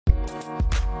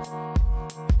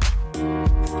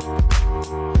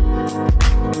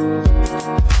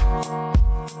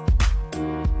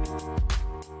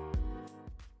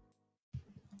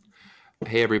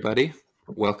Hey everybody,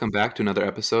 welcome back to another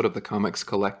episode of the Comics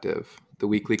Collective, the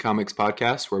weekly comics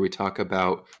podcast where we talk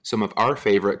about some of our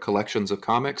favorite collections of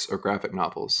comics or graphic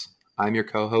novels. I'm your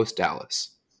co-host,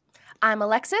 Dallas. I'm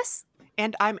Alexis.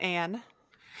 And I'm Anne.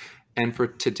 And for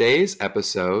today's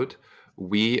episode,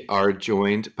 we are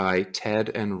joined by Ted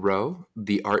and Ro,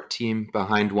 the art team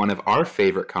behind one of our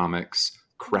favorite comics,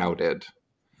 Crowded.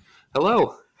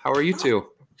 Hello, how are you two?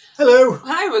 Hello.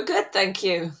 Hi, we're good, thank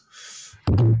you.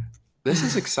 This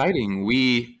is exciting.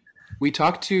 We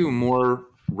talk to more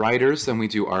writers than we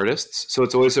do artists, so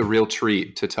it's always a real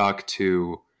treat to talk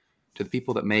to the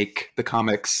people that make the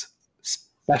comics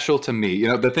special to me. You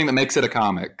know, the thing that makes it a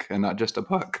comic and not just a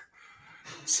book.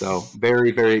 So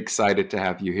very, very excited to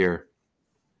have you here.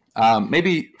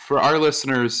 Maybe for our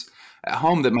listeners at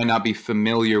home that might not be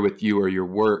familiar with you or your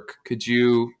work, could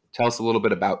you tell us a little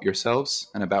bit about yourselves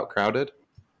and about Crowded?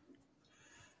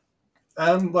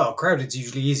 Well, Crowded's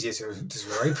usually easier to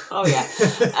describe. Oh,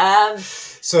 yeah.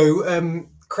 So,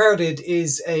 Crowded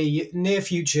is a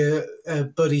near-future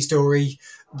buddy story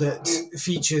that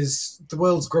features the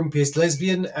world's grumpiest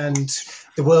lesbian and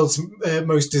the world's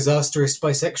most disastrous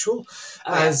bisexual,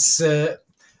 as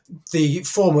the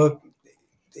former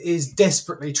is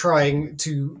desperately trying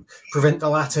to prevent the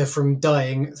latter from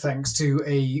dying thanks to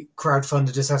a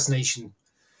crowdfunded assassination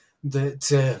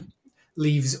that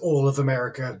leaves all of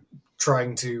America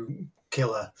trying to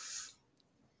kill her.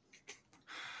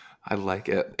 I like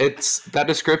it. That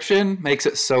description makes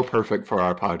it so perfect for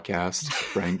our podcast,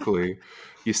 frankly.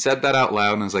 You said that out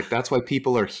loud and I was like, that's why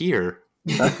people are here.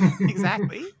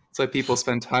 Exactly. That's why people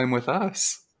spend time with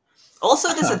us. Also,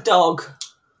 there's a dog.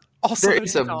 There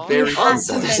is a very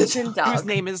mentioned dog. Whose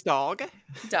name is Dog.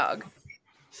 Dog.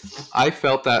 I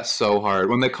felt that so hard.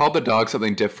 When they called the dog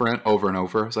something different over and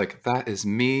over, I was like, that is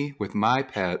me with my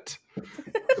pet.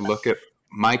 Look at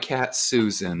my cat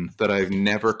Susan that I've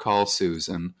never called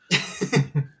Susan.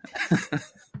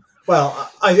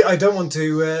 Well, I don't want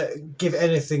to give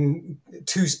anything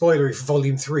too spoilery for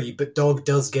Volume 3, but Dog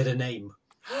does get a name.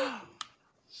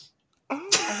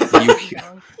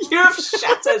 You have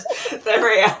shattered the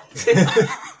reality.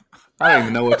 I don't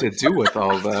even know what to do with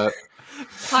all that.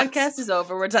 Podcast is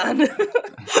over. We're done.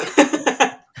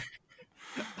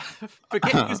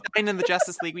 Forget who's Stein in the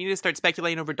Justice League. We need to start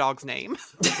speculating over Dog's name.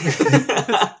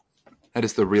 That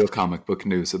is the real comic book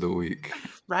news of the week.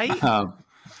 Right?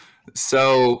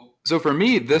 So for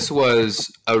me, this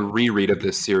was a reread of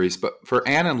this series, but for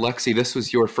Anne and Lexi, this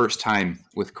was your first time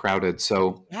with Crowded.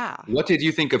 So Yeah. What did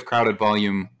you think of Crowded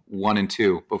Volume 1 and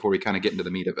 2 before we kind of get into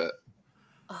the meat of it?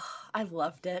 Oh, I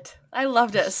loved it. I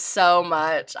loved it so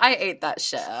much. I ate that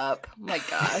shit up. Oh my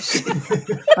gosh.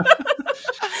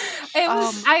 It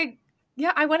was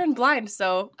I went in blind,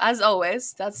 so as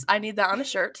always, I need that on a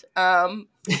shirt.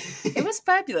 It was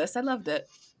fabulous. I loved it.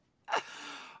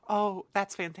 Oh,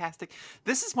 that's fantastic.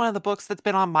 This is one of the books that's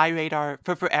been on my radar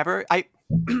for forever. I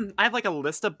have like a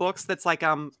list of books that's like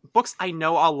books I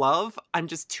know I'll love. I'm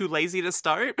just too lazy to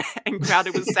start. And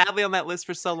Crowded was sadly on that list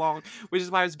for so long, which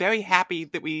is why I was very happy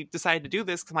that we decided to do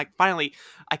this. Cause I'm like, finally,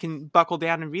 I can buckle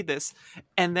down and read this.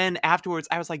 And then afterwards,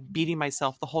 I was like beating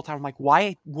myself the whole time. I'm like,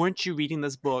 why weren't you reading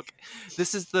this book?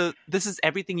 This is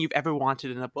everything you've ever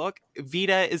wanted in a book.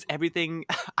 Vita is everything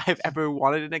I've ever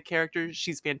wanted in a character.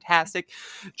 She's fantastic.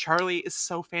 Charlie is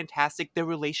so fantastic. Their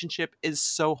relationship is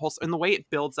so wholesome. And the way it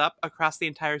builds up across the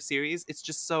entire series, it's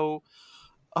just so,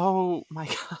 oh my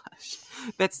gosh,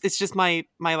 it's just my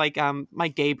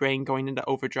gay brain going into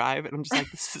overdrive, and I'm just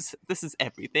like, this is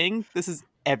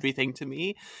everything to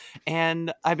me.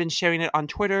 And I've been sharing it on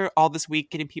Twitter all this week,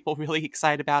 getting people really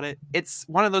excited about it. It's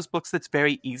one of those books that's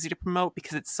very easy to promote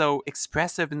because it's so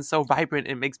expressive and so vibrant.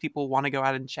 It makes people want to go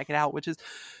out and check it out, which is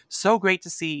so great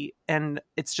to see. And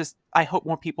it's just, I hope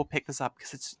more people pick this up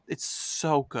because it's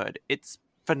so good. It's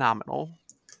phenomenal.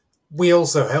 We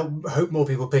also hope more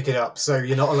people pick it up, so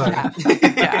you're not alone.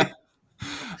 Yeah.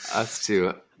 Us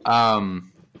too. I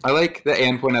like that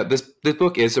Anne pointed out this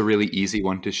book is a really easy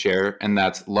one to share, and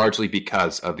that's largely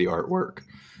because of the artwork.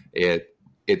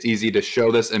 It's easy to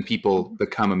show this, and people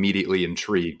become immediately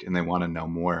intrigued, and they want to know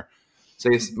more. So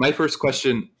my first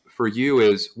question for you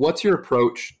is, what's your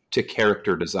approach to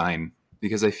character design?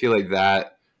 Because I feel like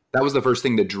that was the first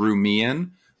thing that drew me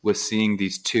in, was seeing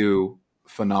these two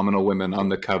phenomenal women on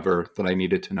the cover that I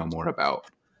needed to know more about.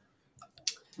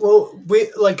 Well,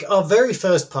 our very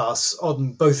first pass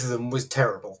on both of them was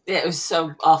terrible. Yeah, it was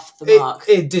so off the mark.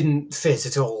 It didn't fit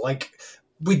at all. Like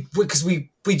we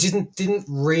didn't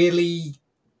really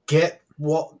get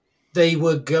what they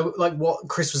were what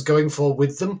Chris was going for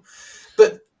with them.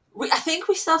 But I think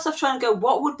we started off trying to go,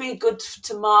 what would be good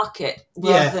to market,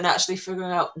 rather than actually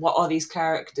figuring out what are these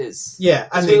characters. Yeah,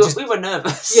 and we were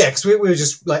nervous. Yeah, because we were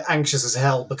just like anxious as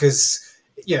hell because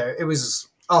it was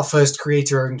our first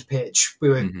creator-owned pitch. We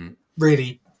were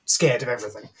really scared of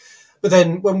everything. But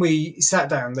then when we sat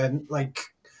down, then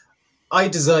I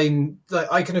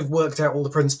kind of worked out all the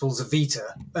principles of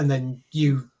Vita, and then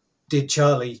you did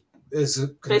Charlie as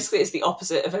basically it's the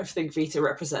opposite of everything Vita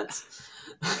represents.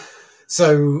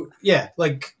 So yeah,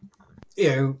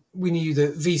 we knew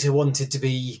that Vita wanted to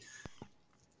be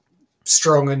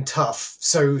strong and tough,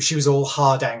 so she was all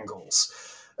hard angles.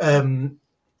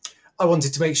 I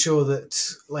wanted to make sure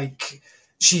that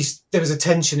there was a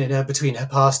tension in her between her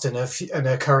past and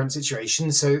her current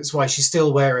situation, so that's why she's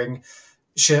still wearing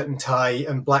shirt and tie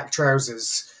and black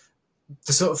trousers,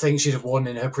 the sort of thing she'd have worn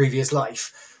in her previous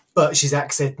life, but she's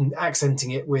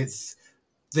accenting it with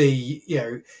the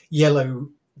yellow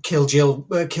Kill Bill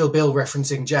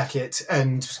referencing jacket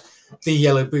and the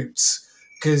yellow boots,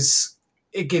 because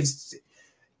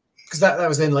that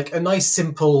was then a nice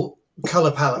simple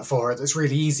color palette for her that's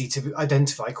really easy to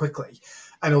identify quickly,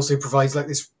 and also provides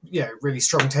this really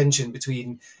strong tension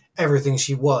between everything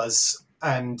she was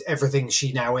and everything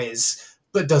she now is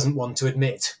but doesn't want to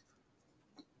admit.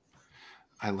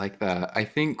 I like that. I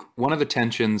think one of the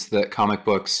tensions that comic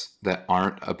books that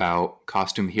aren't about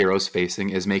costume heroes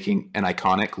facing is making an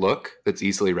iconic look that's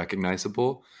easily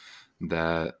recognizable,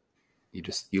 that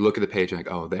you look at the page and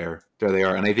oh, there they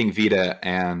are. And I think Vita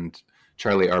and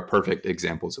Charlie are perfect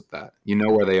examples of that. You know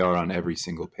where they are on every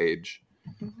single page.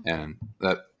 And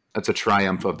that's a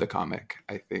triumph of the comic,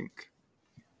 I think.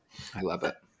 I love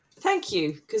it. Thank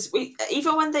you, because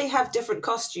even when they have different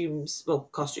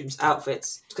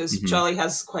outfits, because Charlie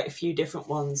has quite a few different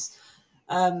ones,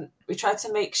 we tried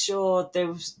to make sure there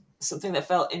was something that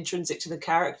felt intrinsic to the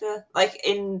character. At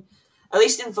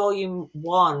least in volume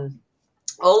 1,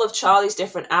 all of Charlie's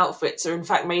different outfits are in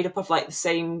fact made up of the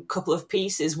same couple of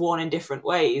pieces worn in different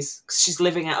ways, because she's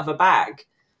living out of a bag.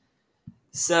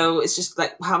 So it's just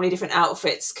how many different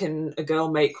outfits can a girl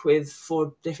make with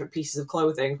 4 different pieces of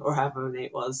clothing, or however many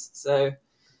it was. So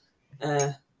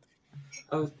I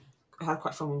had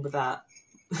quite fun with that.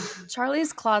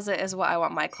 Charlie's closet is what I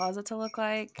want my closet to look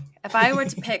like. If I were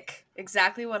to pick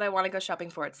exactly what I want to go shopping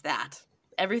for, it's that.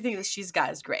 Everything that she's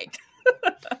got is great.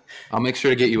 I'll make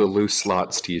sure to get you a Loose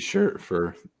Slots t-shirt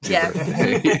for your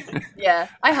birthday. Yeah,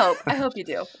 I hope you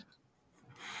do.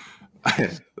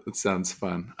 That sounds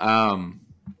fun.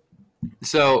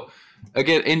 So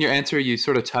again, in your answer, you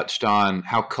sort of touched on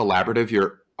how collaborative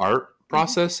your art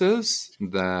process is.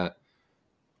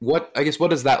 What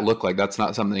does that look like? That's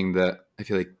not something that I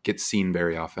feel like gets seen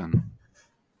very often.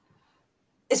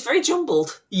 It's very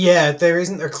jumbled. Yeah, there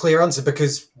isn't a clear answer,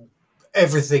 because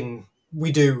everything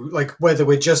we do, whether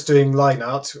we're just doing line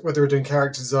art, whether we're doing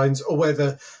character designs, or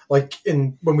whether when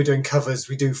we're doing covers,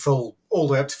 we do all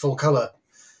the way up to full color.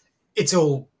 It's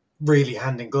all really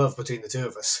hand in glove between the two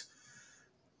of us.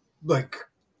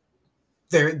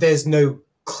 There's no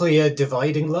clear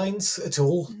dividing lines at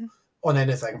all on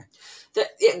anything. There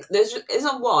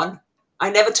isn't one. I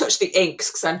never touch the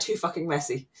inks because I'm too fucking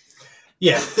messy.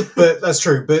 Yeah, but that's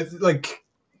true. But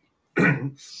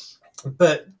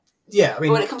but yeah, I mean,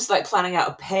 but when it comes to planning out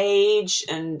a page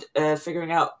and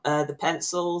figuring out the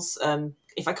pencils,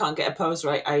 if I can't get a pose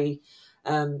right, I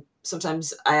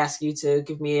sometimes I ask you to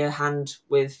give me a hand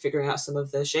with figuring out some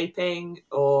of the shaping,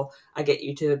 or I get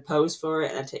you to pose for it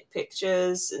and I take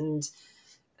pictures, and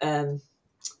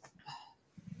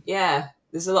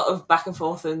there's a lot of back and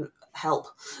forth and help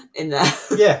in there.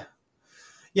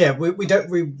 Yeah,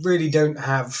 we really don't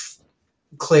have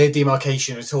clear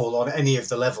demarcation at all on any of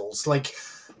the levels.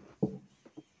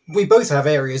 We both have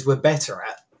areas we're better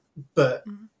at, but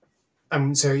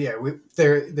so yeah,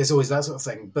 there's always that sort of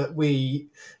thing, but we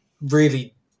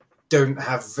really don't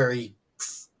have very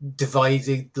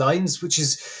divided lines, which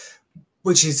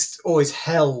is always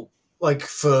hell,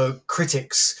 for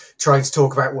critics trying to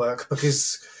talk about work,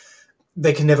 because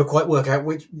they can never quite work out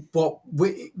which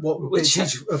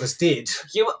each of us did.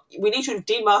 We need to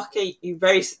demarcate you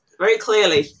very, very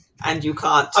clearly, and you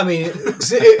can't. I mean,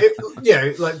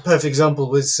 perfect example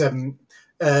was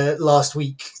last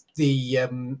week, the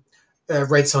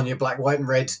Red Sonja, Black, White and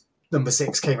Red number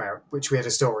 6 came out, which we had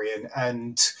a story in,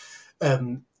 and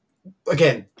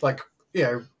again,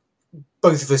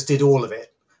 both of us did all of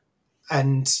it,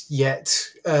 and yet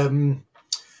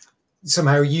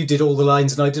somehow you did all the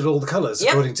lines and I did all the colours,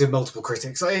 according to multiple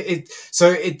critics.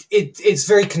 It's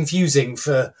very confusing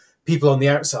for people on the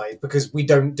outside, because we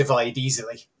don't divide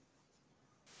easily.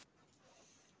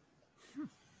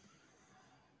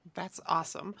 That's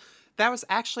awesome. That was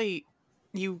actually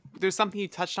there's something you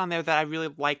touched on there that I really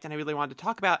liked and I really wanted to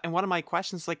talk about. And one of my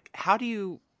questions, like, how do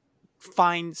you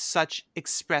find such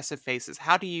expressive faces?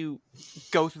 How do you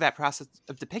go through that process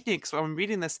of depicting it? So when I'm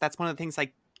reading this, that's one of the things,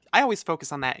 like, I always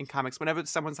focus on that in comics. Whenever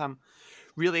someone's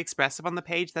really expressive on the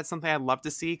page, that's something I love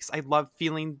to see because I love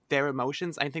feeling their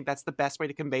emotions. I think that's the best way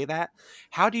to convey that.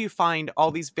 How do you find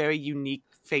all these very unique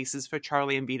faces for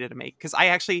Charlie and Vita to make? Because I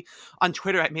actually, on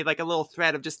Twitter, I made like a little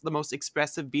thread of just the most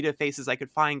expressive Vita faces I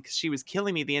could find because she was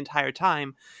killing me the entire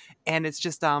time. And it's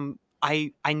just, I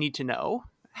need to know.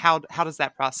 How does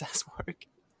that process work?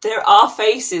 There are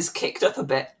faces kicked up a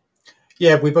bit.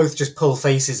 Yeah, we both just pull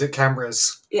faces at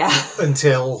cameras. Yeah.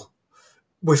 Until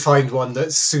we find one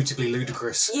that's suitably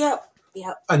ludicrous. Yep.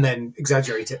 And then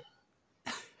exaggerate it.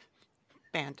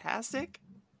 Fantastic.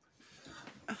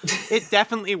 It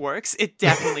definitely works. It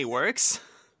definitely works.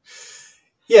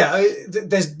 Yeah,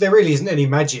 there really isn't any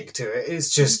magic to it.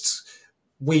 It's just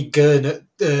we gurn at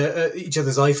each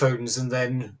other's iPhones and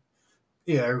then,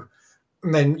 and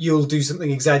then you'll do something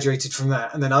exaggerated from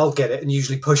that, and then I'll get it and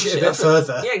usually push it a bit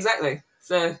further. Yeah, exactly.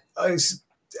 So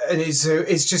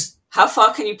it's just, how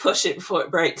far can you push it before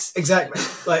it breaks? Exactly.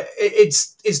 Like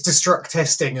it's destruct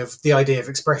testing of the idea of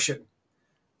expression.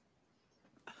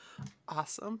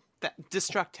 Awesome. That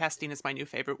destruct testing is my new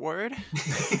favorite word.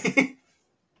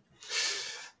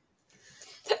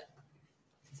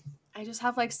 I just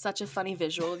have like such a funny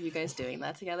visual of you guys doing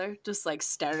that together, just like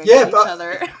staring at each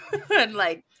other and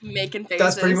like making faces.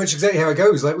 That's pretty much exactly how it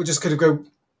goes. Like we're just going to go.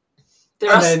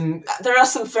 There are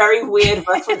some very weird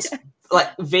reference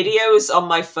like videos on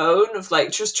my phone of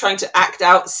like just trying to act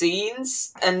out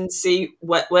scenes and see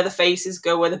where the faces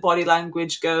go, where the body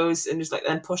language goes, and just like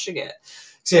then pushing it.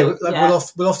 So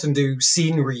we'll often do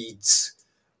scene reads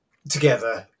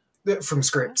together from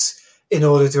scripts in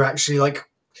order to actually like.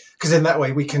 Because in that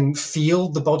way we can feel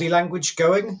the body language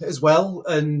going as well,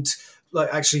 and like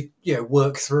actually,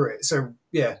 work through it. So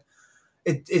yeah,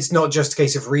 it's not just a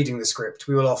case of reading the script.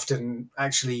 We will often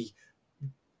actually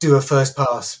do a first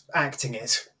pass acting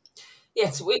it.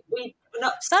 Yes, we're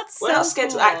not scared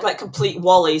to act like complete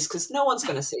wallies because no one's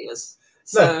going to see us.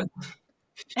 So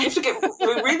you have to get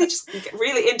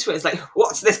really into it. It's like,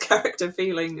 what's this character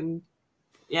feeling? And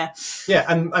yeah,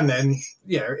 and then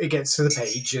it gets to the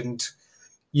page and.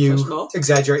 You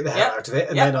exaggerate the hell out of it,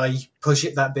 and then I push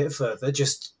it that bit further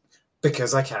just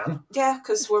because I can. Yeah,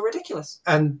 because we're ridiculous.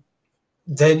 And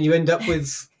then you end up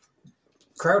with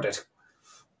crowded.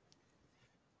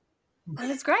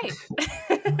 And it's great.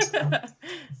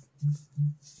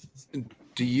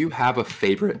 Do you have a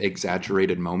favorite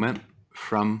exaggerated moment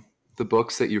from the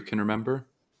books that you can remember?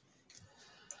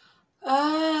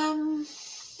 I'm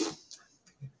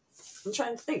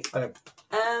trying to think.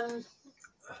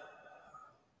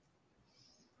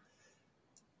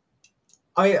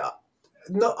 I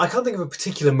can't think of a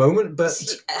particular moment, but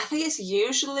I think it's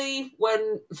usually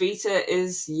when Vita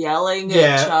is yelling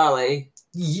at Charlie,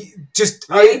 just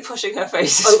really pushing her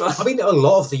face. I mean, a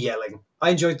lot of the yelling.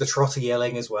 I enjoyed the Trotter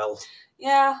yelling as well.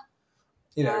 Yeah,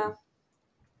 we've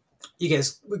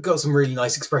got some really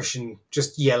nice expression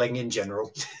just yelling in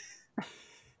general,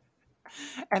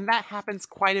 and that happens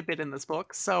quite a bit in this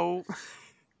book. So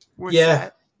we're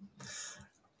set.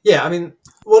 Yeah. I mean,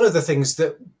 one of the things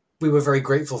that we were very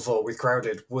grateful for with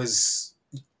Crowded was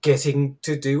getting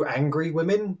to do angry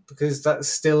women, because that's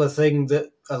still a thing that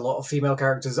a lot of female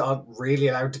characters aren't really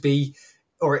allowed to be,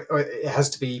 or it has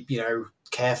to be,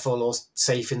 careful or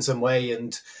safe in some way.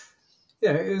 And,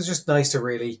 it was just nice to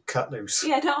really cut loose.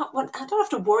 Yeah, I don't have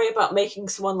to worry about making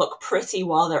someone look pretty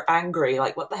while they're angry.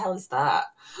 Like, what the hell is that?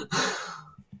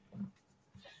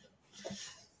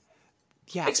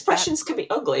 Yeah, expressions can be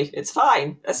ugly. It's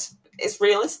fine. It's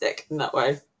realistic in that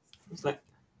way.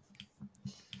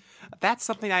 That's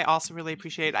something I also really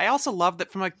appreciate. I also love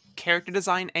that from a character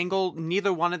design angle,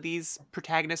 neither one of these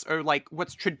protagonists are like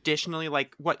what's traditionally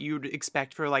like what you'd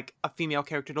expect for like a female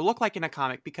character to look like in a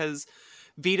comic, because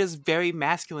Vita's very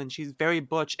masculine, she's very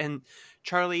butch, and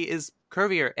Charlie is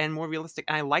curvier and more realistic,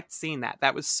 and I liked seeing that.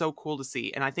 That was so cool to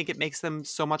see, and I think it makes them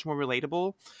so much more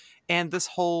relatable. And this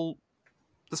whole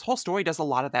story does a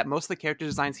lot of that. Most of the character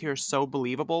designs here are so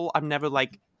believable. I'm never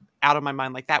like out of my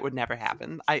mind, like that would never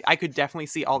happen. I could definitely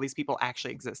see all these people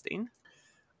actually existing.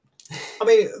 I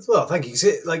mean, well, thank you.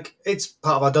 It's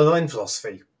part of our design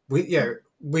philosophy.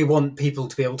 We want people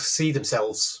to be able to see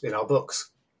themselves in our books.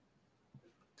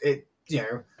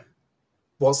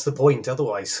 What's the point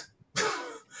otherwise?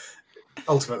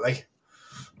 Ultimately.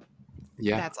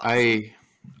 Yeah, that's awesome.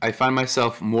 I find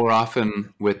myself more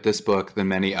often with this book than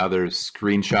many others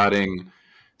screenshotting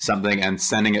something and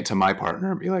sending it to my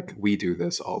partner and be like, we do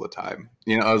this all the time.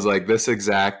 You know, I was like, this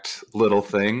exact little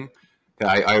thing.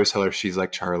 I always tell her she's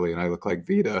like Charlie and I look like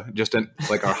Vita, just in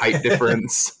like our height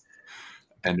difference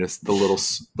and just the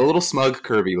little smug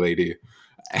curvy lady.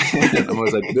 And I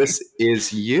was like, this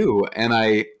is you. And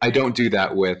I don't do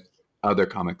that with other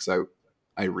comics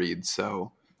I read.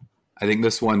 So I think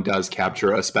this one does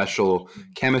capture a special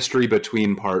chemistry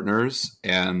between partners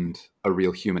and a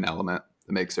real human element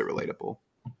that makes it relatable,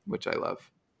 which I love.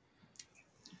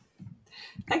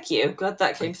 Thank you. Glad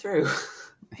that came through.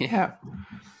 Yeah.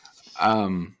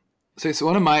 So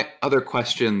one of my other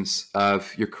questions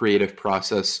of your creative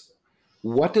process,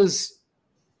 what goes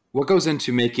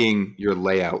into making your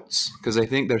layouts? Because I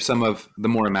think there's some of the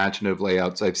more imaginative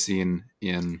layouts I've seen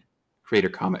in creator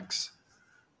comics.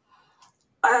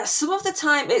 Some of the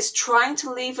time it's trying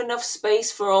to leave enough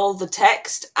space for all the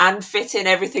text and fit in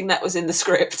everything that was in the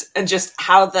script, and just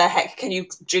how the heck can you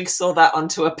jigsaw that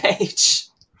onto a page?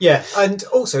 Yeah, and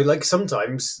also, like,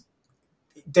 sometimes,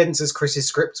 dense as Chris's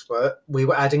scripts were, we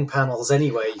were adding panels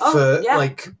anyway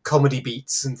like, comedy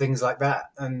beats and things like that.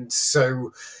 And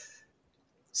so...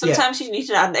 Sometimes you need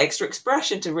to add an extra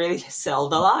expression to really sell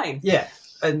the line. Yeah,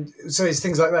 and so it's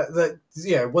things like that,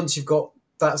 once you've got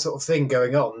that sort of thing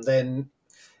going on, then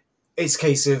it's a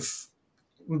case of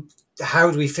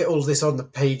how do we fit all this on the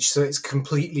page so it's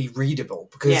completely readable?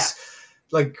 Because,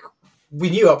 like, we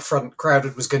knew up front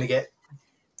Crowded was going to get...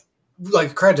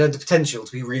 Like, Crowded had the potential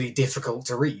to be really difficult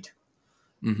to read.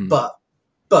 Mm-hmm.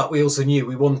 But we also knew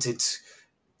we wanted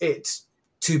it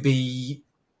to be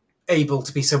able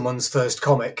to be someone's first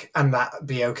comic, and that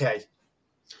be okay.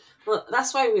 Well,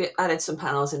 that's why we added some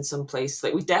panels in some places.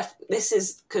 Like, this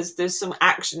is because there's some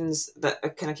actions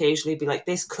that can occasionally be like,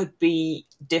 this could be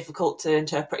difficult to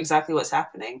interpret exactly what's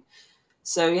happening.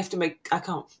 So you have to I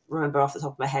can't remember off the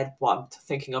top of my head what I'm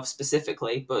thinking of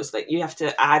specifically, but it's like you have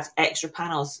to add extra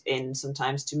panels in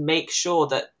sometimes to make sure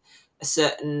that a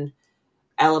certain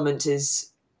element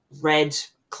is read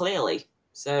clearly.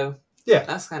 So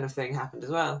that kind of thing happened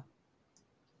as well.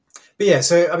 But yeah,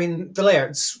 so I mean, the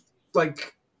layouts,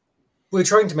 like, we're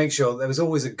trying to make sure there was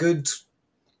always a good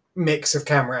mix of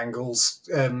camera angles,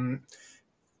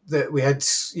 that we had,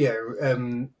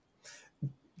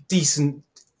 decent,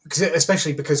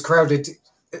 especially because Crowded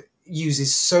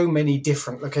uses so many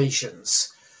different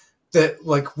locations that,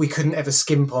 like, we couldn't ever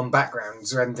skimp on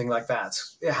backgrounds or anything like that.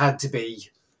 It had to be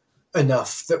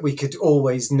enough that we could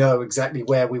always know exactly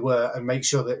where we were and make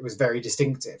sure that it was very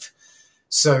distinctive.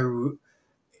 So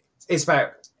it's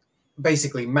about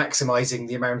basically maximizing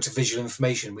the amount of visual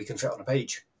information we can fit on a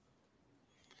page.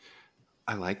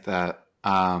 I like that.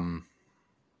 I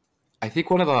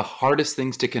think one of the hardest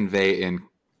things to convey in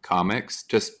comics,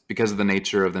 just because of the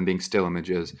nature of them being still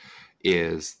images,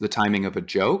 is the timing of a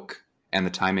joke and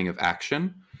the timing of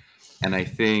action. And I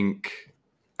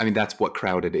mean, that's what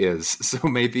Crowded is. So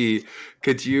maybe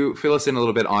could you fill us in a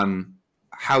little bit on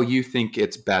how you think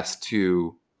it's best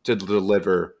to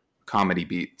deliver comedy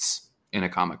beats in a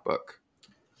comic book?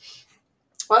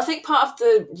 Well, I think part of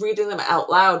the reading them out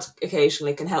loud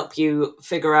occasionally can help you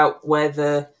figure out where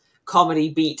the comedy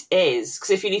beat is. Because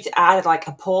if you need to add like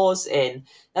a pause in,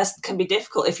 that can be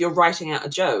difficult if you're writing out a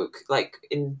joke, like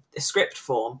in a script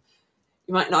form.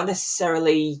 You might not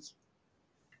necessarily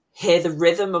hear the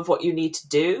rhythm of what you need to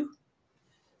do.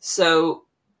 So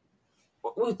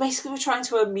we basically were trying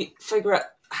to figure out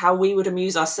how we would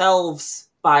amuse ourselves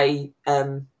by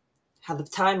how the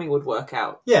timing would work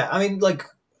out. Yeah, I mean, like,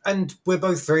 and we're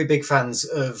both very big fans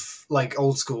of, like,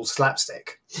 old school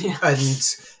slapstick. Yeah.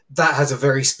 And that has a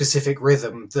very specific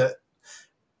rhythm that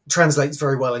translates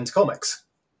very well into comics,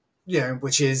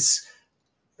 which is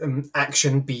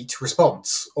action, beat,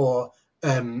 response, or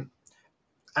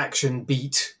action,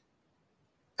 beat,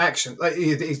 action. Like,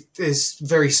 there's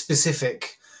very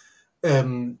specific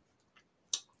timings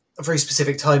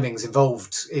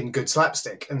involved in good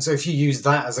slapstick. And so if you use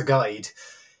that as a guide,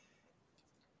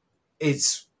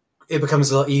 it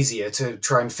becomes a lot easier to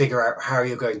try and figure out how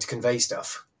you're going to convey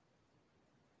stuff.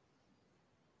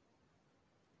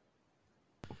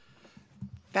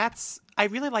 I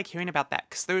really like hearing about that,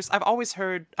 because I've always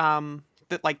heard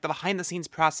that, like, the behind the scenes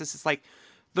process is like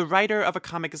the writer of a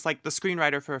comic is like the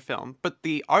screenwriter for a film, but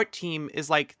the art team is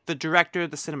like the director,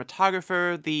 the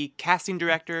cinematographer, the casting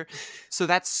director. So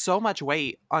that's so much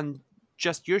weight on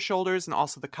just your shoulders, and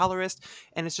also the colorist.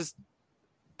 And it's just,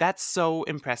 that's so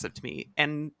impressive to me.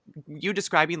 And you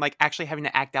describing, like, actually having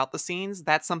to act out the scenes,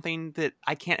 that's something that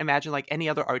I can't imagine, like, any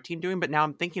other art team doing. But now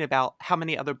I'm thinking about how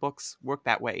many other books work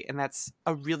that way. And that's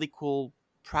a really cool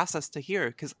process to hear,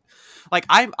 because like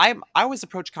I always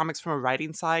approach comics from a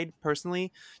writing side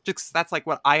personally, just 'cause that's like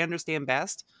what I understand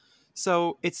best.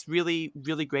 So it's really,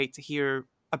 really great to hear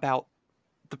about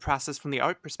the process from the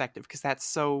art perspective, because that's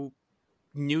so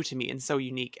new to me and so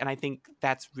unique, and I think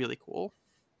that's really cool.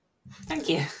 Thank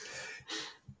you.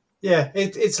 Yeah,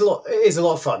 it's a lot. It is a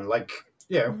lot of fun. Like,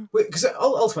 because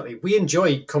ultimately we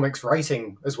enjoy comics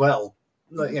writing as well.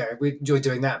 Like, we enjoy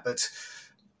doing that, but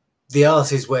the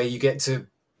art is where you get to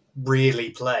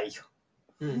really play.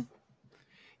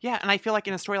 Yeah, and I feel like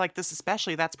in a story like this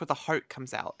especially, that's where the heart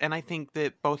comes out, and I think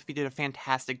that both of you did a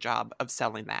fantastic job of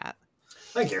selling that.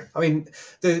 Thank you. I mean,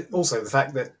 also the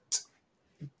fact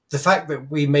that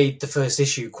we made the first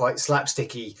issue quite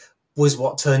slapsticky was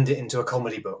what turned it into a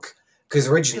comedy book. Because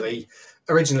originally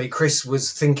Chris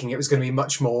was thinking it was going to be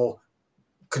much more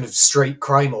kind of straight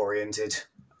crime oriented.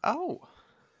 Oh.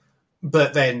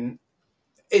 But then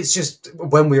it's just,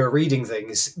 when we were reading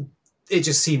things, it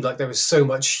just seemed like there was so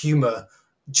much humour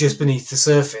just beneath the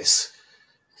surface.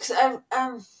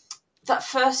 That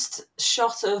first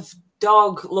shot of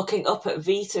Dog looking up at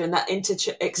Vita and that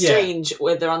exchange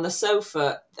where they're on the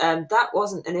sofa, that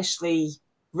wasn't initially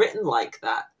written like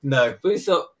that. No. We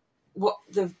thought one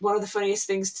of the funniest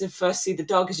things to first see the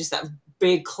dog is just that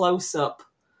big close-up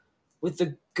with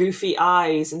the goofy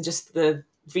eyes and just the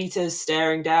Vita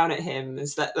staring down at him.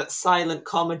 Is that silent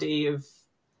comedy of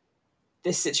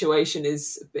this situation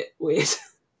is a bit weird.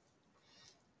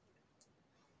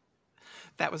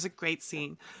 That was a great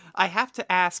scene. I have to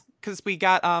ask, because we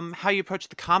got how you approach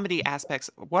the comedy aspects.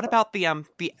 What about the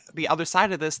other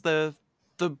side of this, the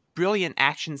brilliant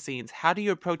action scenes? How do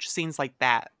you approach scenes like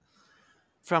that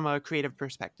from a creative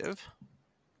perspective?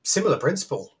 Similar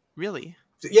principle. Really?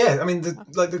 Yeah, I mean,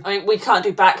 we can't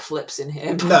do backflips in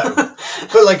here. No,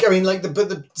 but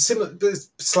the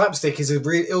slapstick is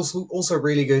also a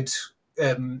really good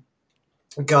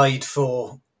guide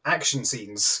for action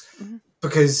scenes,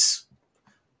 because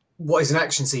what is an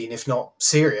action scene if not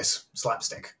serious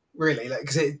slapstick? Really,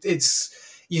 because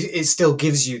it still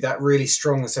gives you that really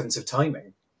strong sense of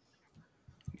timing.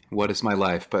 What is my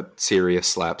life but serious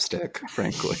slapstick,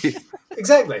 frankly?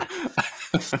 Exactly.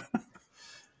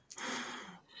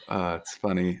 It's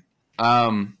funny.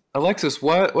 Alexis,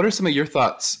 what are some of your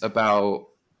thoughts about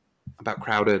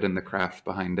Crowded and the craft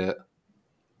behind it?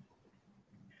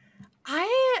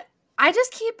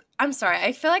 I'm sorry,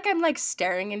 I feel like I'm like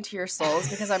staring into your souls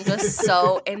because I'm just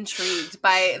so intrigued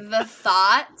by the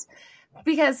thought.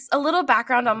 Because a little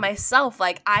background on myself,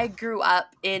 like I grew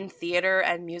up in theater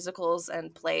and musicals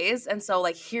and plays, and so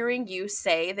like hearing you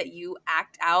say that you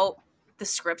act out the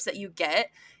scripts that you get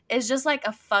is just like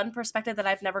a fun perspective that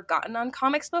I've never gotten on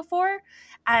comics before.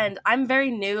 And I'm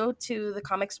very new to the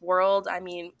comics world. I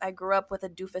mean, I grew up with a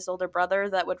doofus older brother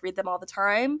that would read them all the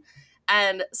time.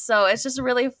 And so it's just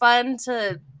really fun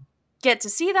to get to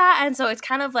see that. And so it's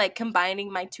kind of like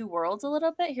combining my two worlds a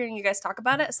little bit, hearing you guys talk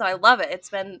about it. So I love it.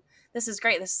 This is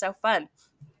great. This is so fun.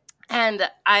 And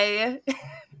I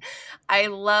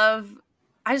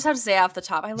just have to say off the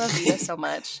top, I love Vita so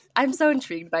much. I'm so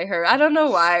intrigued by her. I don't know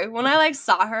why. When I like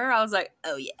saw her, I was like,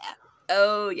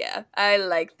 oh yeah, I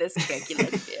like this cranky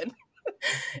lesbian.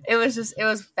 It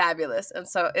was fabulous. And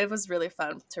so it was really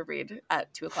fun to read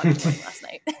at 2:00 in the morning last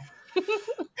night.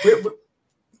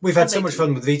 We've had so much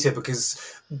fun with Vita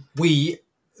because we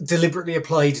deliberately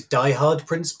applied Die Hard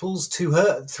principles to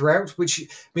her throughout, which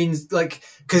means like,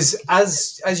 because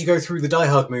as you go through the Die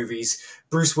Hard movies,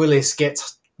 Bruce Willis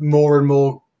gets more and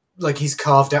more like he's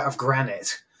carved out of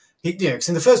granite. Because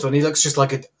in the first one he looks just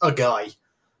like a guy.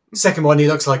 Second one he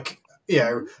looks like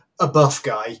a buff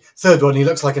guy. Third one he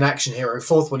looks like an action hero.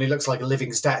 Fourth one he looks like a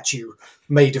living statue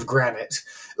made of granite.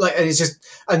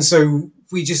 And so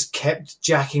we just kept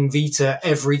jacking Vita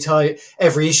every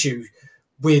issue.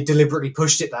 We deliberately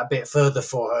pushed it that bit further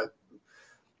for her.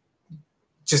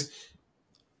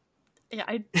 Yeah,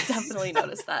 I definitely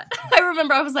noticed that. I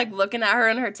remember I was like looking at her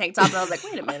in her tank top and I was like,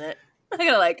 wait a minute. I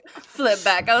gotta like flip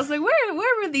back. I was like,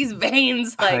 where were these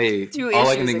veins like 2 issues ago? All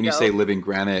I can think when you say living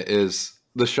granite is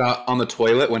the shot on the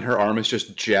toilet when her arm is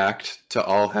just jacked to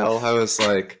all hell. I was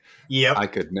like, yep. I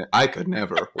could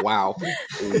never. Wow.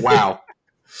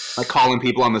 Like calling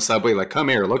people on the subway, like, come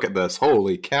here, look at this.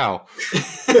 Holy cow. Look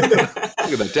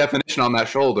at the definition on that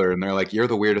shoulder. And they're like, you're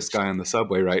the weirdest guy on the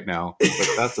subway right now. But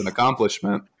that's an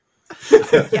accomplishment.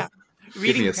 Yeah.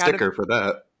 Give me a sticker for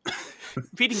that.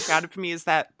 Reading Crowded for me is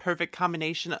that perfect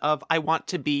combination of I want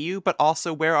to be you, but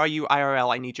also where are you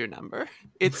IRL? I need your number.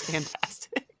 It's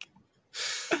fantastic.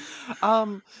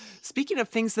 Speaking of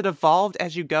things that evolved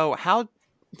as you go, how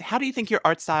how do you think your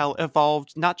art style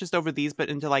evolved, not just over these, but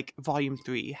into like volume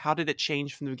 3? How did it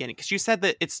change from the beginning? Because you said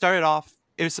that it started off,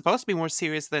 it was supposed to be more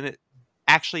serious than it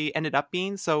actually ended up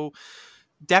being. So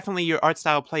definitely your art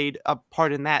style played a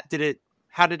part in that.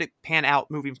 How did it pan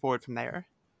out moving forward from there?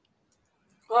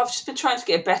 Well, I've just been trying to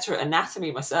get better at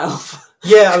anatomy myself.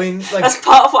 Yeah, I mean, like, that's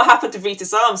part of what happened to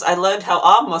Vita's arms. I learned how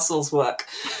arm muscles work.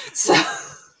 So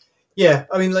yeah,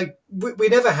 I mean, like, we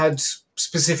never had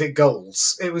specific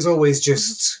goals. It was always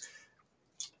just,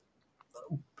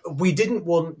 we didn't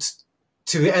want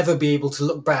to ever be able to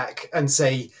look back and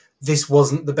say, this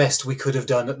wasn't the best we could have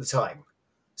done at the time.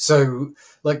 So,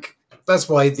 like, that's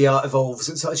why the art evolves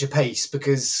at such a pace,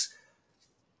 because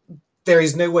there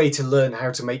is no way to learn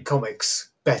how to make comics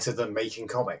better than making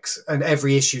comics. And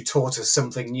every issue taught us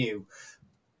something new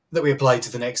that we applied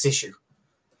to the next issue.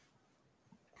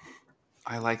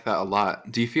 I like that a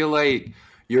lot. Do you feel like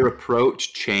your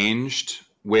approach changed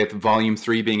with volume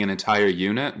 3 being an entire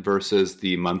unit versus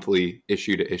the monthly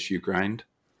issue to issue grind?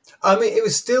 I mean, we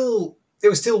still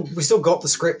got the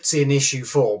scripts in issue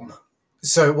form,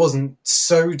 so it wasn't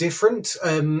so different.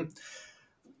 No,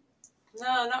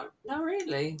 not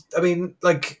really. I mean,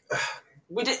 like,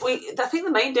 I think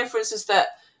the main difference is that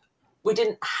we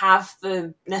didn't have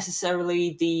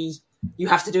necessarily the you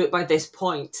have to do it by this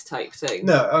point type thing.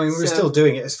 No, I mean, we were still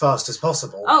doing it as fast as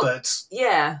possible, but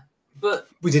yeah, but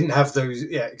we didn't have those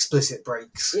explicit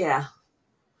breaks. Yeah.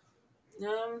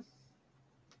 No,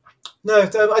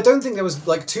 I don't think there was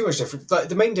like too much difference. Like,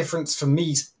 the main difference for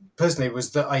me personally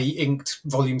was that I inked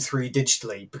volume 3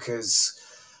 digitally because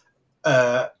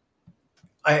in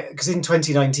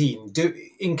 2019,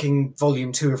 inking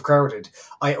volume 2 of Crowded,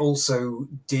 I also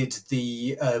did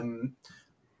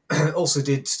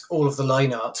all of the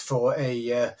line art for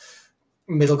a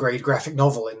middle grade graphic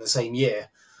novel in the same year,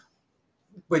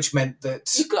 which meant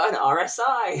that you got an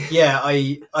RSI. Yeah,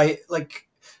 I like,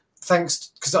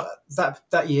 thanks, because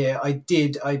that year I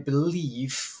did, I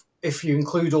believe, if you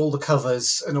include all the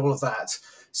covers and all of that,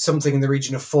 something in the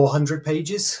region of 400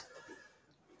 pages.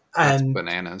 And that's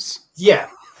bananas. Yeah.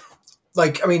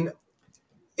 Like, I mean,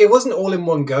 it wasn't all in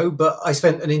one go, but I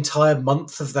spent an entire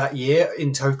month of that year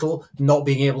in total not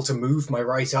being able to move my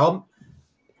right arm.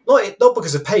 Not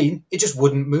because of pain, it just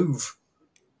wouldn't move.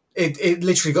 It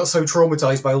literally got so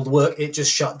traumatized by all the work, it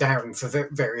just shut down for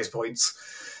various points.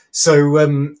 So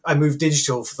I moved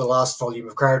digital for the last volume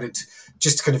of Crowded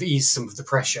just to kind of ease some of the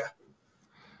pressure.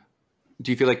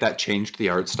 Do you feel like that changed the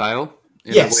art style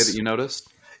in Yes. a way that you noticed?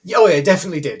 Oh, yeah, it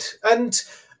definitely did. And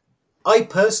I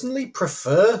personally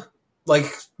prefer like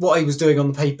what I was doing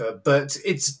on the paper, but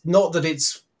it's not that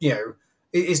it's,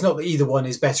 it's not that either one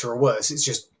is better or worse. It's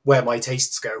just where my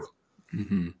tastes go.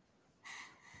 Mm-hmm.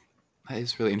 That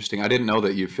is really interesting. I didn't know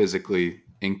that you physically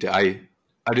inked it. I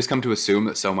just come to assume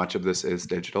that so much of this is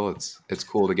digital. It's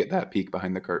cool to get that peek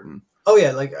behind the curtain. Oh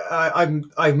yeah, like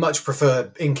I much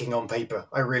prefer inking on paper.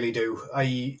 I really do.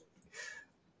 I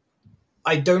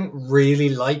don't really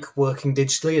like working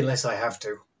digitally unless I have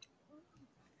to.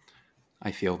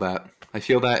 I feel that. I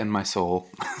feel that in my soul.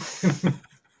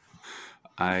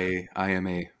 I am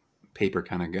a paper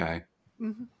kind of guy.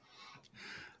 Mm-hmm.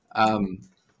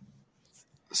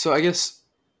 So I guess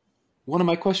one of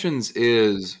my questions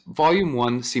is, Volume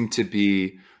 1 seemed to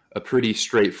be a pretty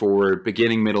straightforward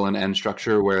beginning, middle, and end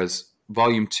structure, whereas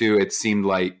Volume 2, it seemed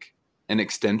like an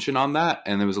extension on that,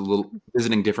 and there was a little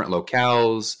visiting different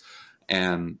locales.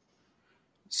 And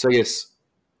so I guess,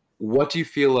 what do you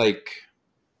feel like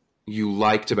you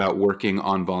liked about working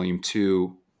on Volume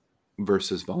 2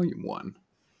 versus Volume 1?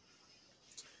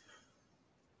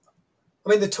 I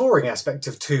mean, the touring aspect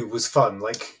of 2 was fun.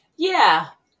 Like, yeah,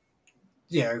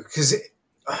 because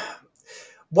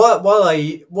while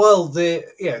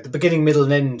the beginning, middle,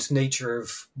 and end nature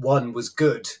of 1 was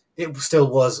good, it still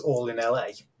was all in LA.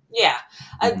 Yeah,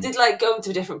 I did like going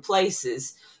to different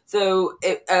places. Though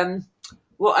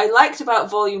what I liked about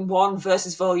Volume 1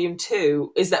 versus Volume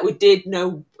 2 is that we did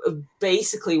know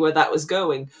basically where that was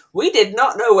going. We did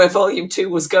not know where Volume 2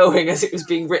 was going as it was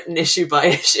being written issue by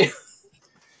issue.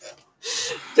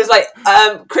 Because,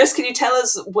 Chris, can you tell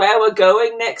us where we're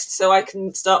going next so I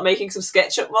can start making some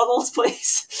SketchUp models,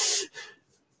 please?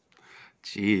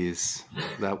 Jeez,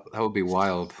 that would be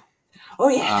wild. Oh,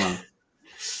 yeah.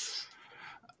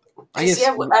 I guess,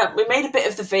 we made a bit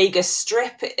of the Vegas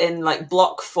Strip in,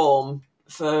 block form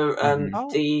for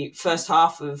the first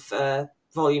half of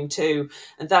Volume 2,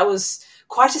 and that was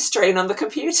quite a strain on the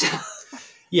computer.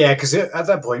 Yeah, because at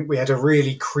that point we had a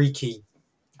really creaky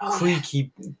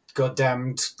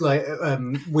goddamned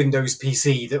Windows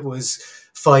PC that was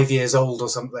 5 years old or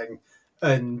something,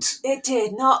 and it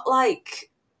did not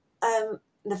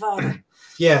Nevada.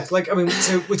 Yeah, like, I mean,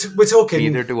 so we're talking...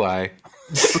 Neither do I.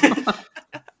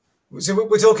 So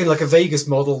we're talking like a Vegas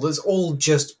model that's all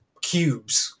just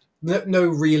cubes. No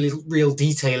real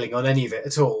detailing on any of it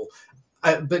at all.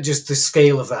 But just the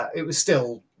scale of that, it was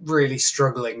still really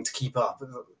struggling to keep up.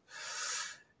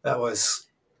 That was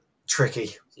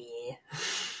tricky. Yeah.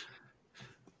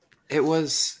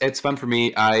 It's fun for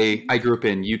me. I grew up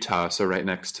in Utah, so right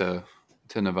next to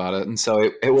Nevada. And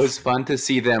so it was fun to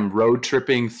see them road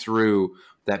tripping through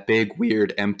that big,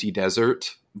 weird, empty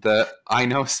desert that I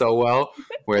know so well,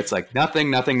 where it's like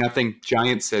nothing,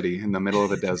 giant city in the middle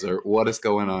of a desert. What is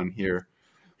going on here?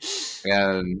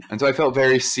 And so I felt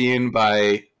very seen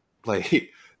by like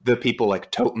the people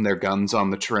like toting their guns on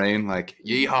the train, like,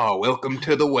 yeehaw, welcome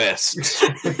to the West.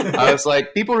 I was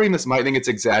like, people reading this might think it's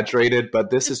exaggerated, but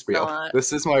this is real. Not.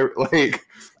 This is my, like,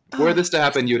 were this to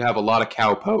happen, you'd have a lot of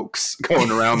cowpokes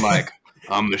going around like,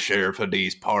 I'm the sheriff of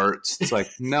these parts. It's like,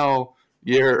 no,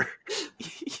 you're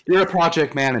a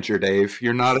project manager, Dave.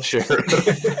 You're not a sheriff.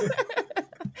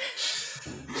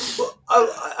 Well,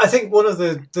 I think one of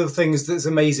the things that's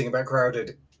amazing about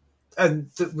Crowded, and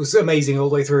that was amazing all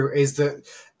the way through, is that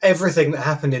everything that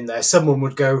happened in there, someone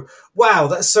would go, wow,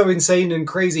 that's so insane and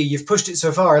crazy. You've pushed it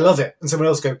so far. I love it. And someone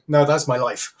else go, no, that's my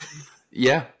life.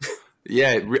 Yeah.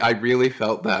 I really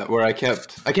felt that, where I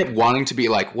kept wanting to be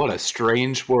like, what a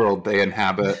strange world they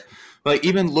inhabit. Like,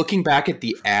 even looking back at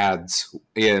the ads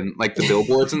in like the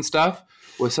billboards and stuff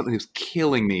was something that was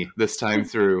killing me this time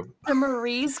through. The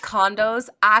Marie's condos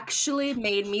actually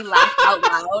made me laugh out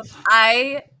loud.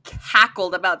 I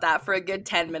cackled about that for a good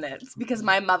 10 minutes because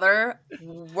my mother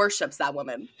worships that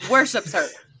woman, worships her.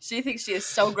 She thinks she is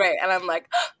so great. And I'm like,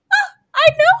 oh, I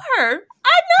know her.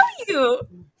 I know you.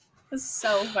 It's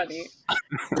so funny.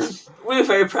 We were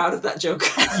very proud of that joke.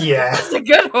 Yeah. It's a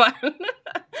good one.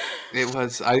 It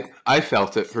was, I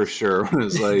felt it for sure.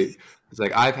 It's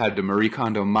like I've had to Marie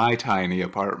Kondo my tiny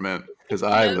apartment because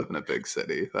I live in a big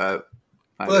city. That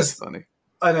is funny.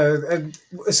 I know. And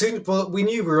we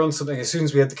knew we were on something as soon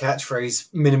as we had the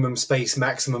catchphrase "minimum space,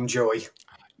 maximum joy."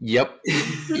 Yep.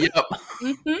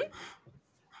 Mm-hmm.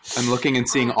 I'm looking and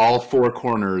seeing all four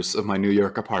corners of my New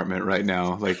York apartment right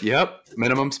now. Like, yep,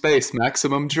 minimum space,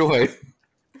 maximum joy.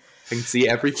 I can see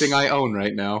everything I own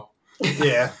right now.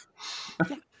 Yeah.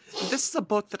 This is a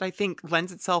book that I think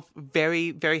lends itself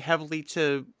very, very heavily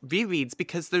to rereads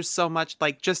because there's so much,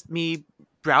 like, just me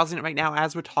browsing it right now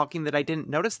as we're talking that I didn't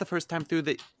notice the first time through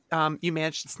that you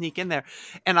managed to sneak in there.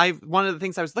 And one of the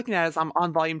things I was looking at is I'm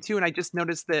on volume 2, and I just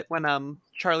noticed that when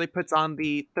Charlie puts on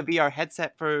the VR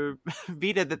headset for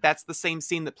Vita, that's the same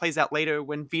scene that plays out later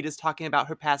when Vita's talking about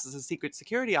her past as a secret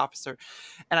security officer.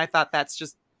 And I thought that's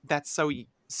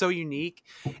so unique,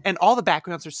 and all the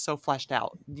backgrounds are so fleshed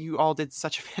out. You all did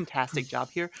such a fantastic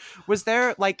job here. Was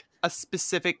there like a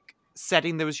specific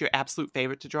setting that was your absolute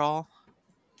favorite to draw,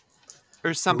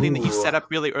 or something that you set up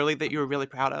really early that you were really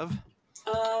proud of?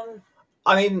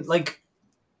 I mean, like,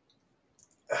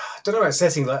 I don't know about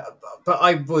setting, but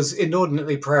I was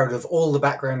inordinately proud of all the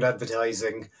background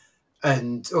advertising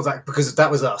and all that, because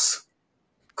that was us.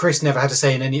 Chris never had to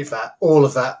say in any of that. All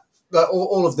of that,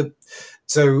 all of the.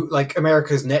 So, like,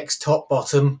 America's Next, top,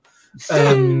 bottom. I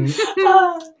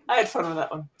had fun with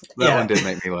that one. That one did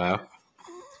make me laugh.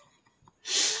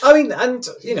 I mean, and,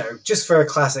 you know, just for a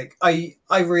classic, I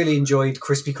really enjoyed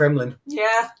Krispy Kremlin.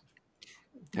 Yeah.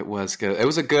 It was good. It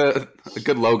was a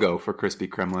good logo for Krispy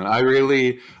Kremlin. I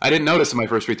didn't notice in my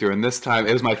first read through, and this time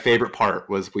it was my favorite part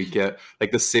was we get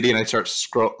like the city and I start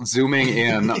zooming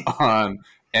in on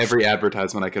every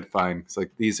advertisement I could find. It's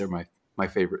like, these are my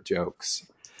favorite jokes.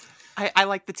 I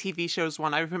like the TV shows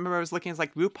one. I remember I was looking, it's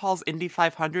like RuPaul's Indy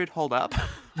 500, hold up.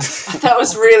 That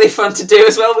was really fun to do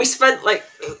as well. We spent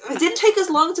it didn't take us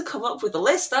long to come up with a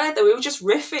list either. We were just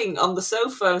riffing on the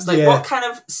sofa. It was like, what kind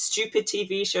of stupid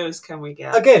TV shows can we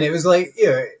get? Again, it was like, you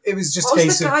know, it was just what a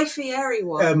was case the of Guy Fieri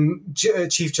one?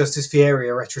 Chief Justice Fieri,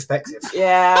 a retrospective.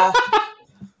 Yeah.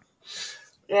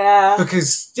 Yeah.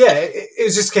 Because, it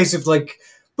was just a case of, like,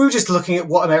 we were just looking at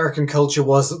what American culture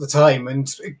was at the time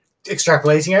and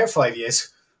extrapolating out 5 years.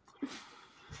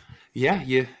 Yeah,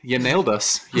 you nailed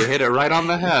us. You hit it right on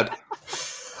the head.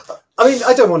 I mean,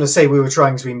 I don't want to say we were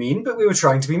trying to be mean, but we were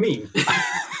trying to be mean.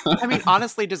 I mean,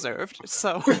 honestly deserved,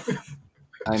 so...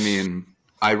 I mean,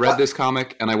 I read this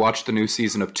comic and I watched the new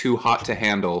season of Too Hot to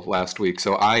Handle last week,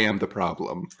 so I am the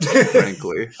problem,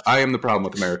 frankly. I am the problem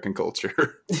with American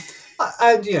culture.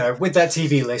 And, you know, with that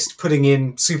TV list, putting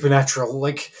in Supernatural,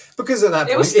 like, because at that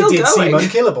point it did seem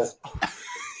unkillable.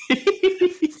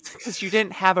 Because you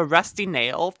didn't have a rusty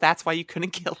nail, that's why you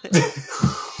couldn't kill it.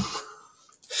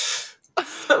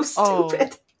 So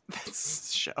stupid.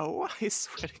 That's show. I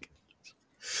swear to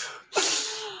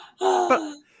God.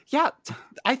 But yeah,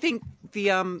 I think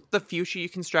the future you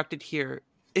constructed here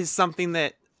is something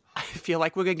that I feel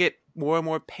like we're gonna get more and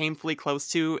more painfully close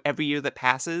to every year that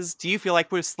passes. Do you feel like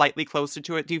we're slightly closer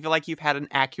to it? Do you feel like you've had an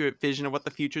accurate vision of what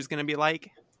the future is going to be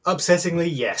like? Upsettingly,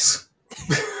 yes.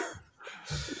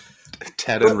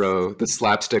 Ted and Roe, the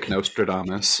slapstick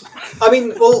Nostradamus. I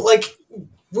mean, well, like,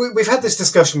 we've had this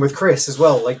discussion with Chris as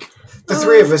well. Like, the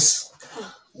three of us,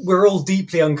 we're all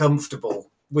deeply uncomfortable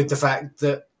with the fact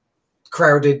that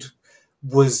Crowded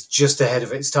was just ahead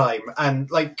of its time.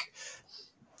 And, like,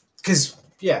 because,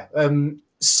 yeah,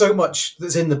 so much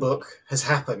that's in the book has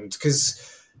happened.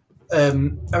 Because, I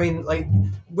mean, like,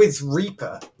 with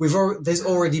Reaper, there's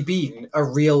already been a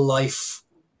real-life,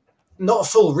 not a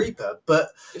full Reaper, but...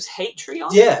 It was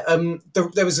Hatreon? Yeah,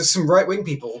 there was some right-wing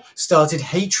people started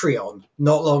Hatreon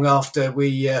not long after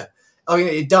we... I mean,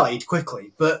 it died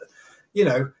quickly, but, you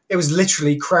know, it was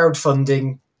literally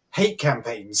crowdfunding hate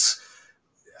campaigns.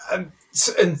 And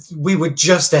we were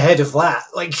just ahead of that.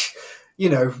 Like, you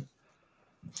know...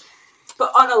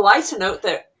 But on a lighter note,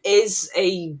 there is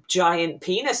a giant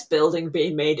penis building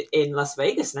being made in Las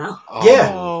Vegas now.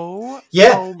 Yeah.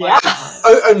 Yeah. Oh my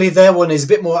God. Only their one is a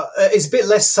bit more, is a bit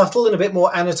less subtle and a bit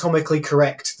more anatomically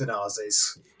correct than ours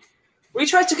is. We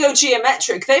tried to go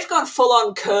geometric. They've gone full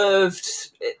on curved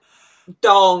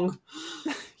dong.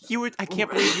 I can't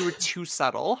believe you were too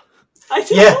subtle. I know.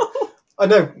 Yeah, I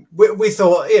know. We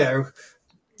thought, you know,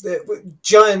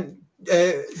 giant,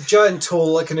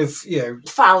 tall, like kind of, you know,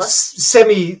 Phallus.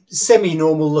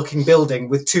 semi-normal looking building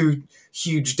with two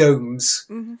huge domes.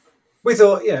 Mm-hmm. We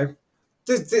thought, you know,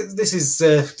 this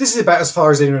is about as far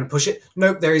as anyone can push it.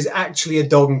 Nope, there is actually a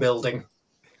dong building.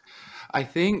 I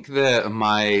think that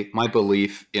my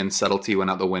belief in subtlety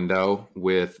went out the window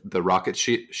with the rocket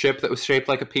ship that was shaped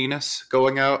like a penis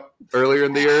going out earlier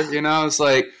in the year. You know, it's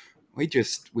like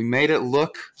we made it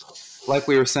look like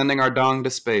we were sending our dong to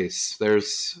space.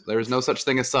 There's no such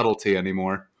thing as subtlety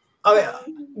anymore. I mean,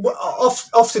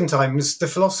 oftentimes the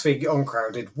philosophy on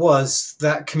Crowded was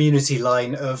that community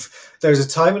line of there's a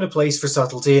time and a place for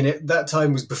subtlety, and that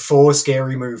time was before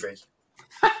Scary Movie.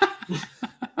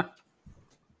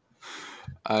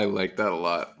 I like that a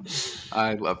lot.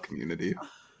 I love Community.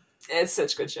 It's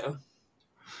such a good show.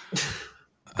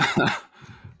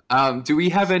 Do we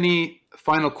have any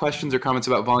final questions or comments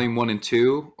about Volume 1 and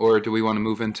 2, or do we want to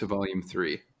move into Volume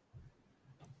 3?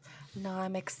 No,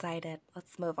 I'm excited.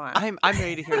 Let's move on. I'm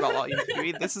ready to hear about Volume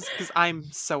 3. This is because I'm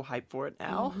so hyped for it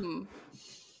now. Mm-hmm.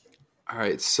 All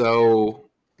right, so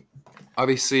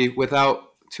obviously, without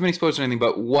too many spoilers or anything,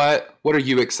 but what are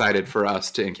you excited for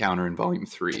us to encounter in Volume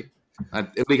 3?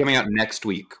 It'll be coming out next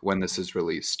week when this is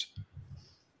released.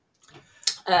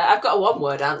 I've got a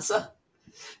one-word answer.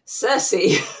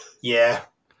 Cersei. Yeah.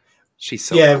 She's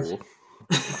so cool.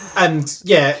 And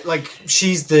yeah, like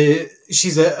she's a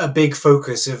big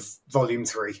focus of Volume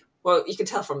 3. Well, you can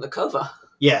tell from the cover.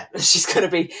 Yeah. She's going to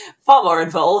be far more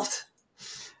involved.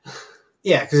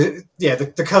 Yeah, because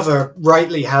the cover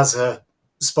rightly has her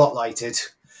spotlighted.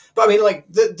 But I mean, like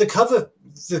the cover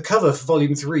for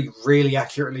Volume 3 really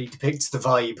accurately depicts the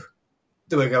vibe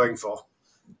that we're going for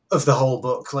of the whole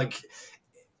book. Like,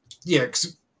 yeah,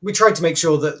 because we tried to make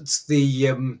sure that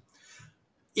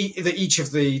that each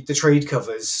of the trade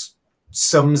covers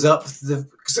sums up the.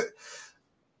 Cause,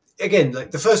 again,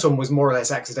 like the first one was more or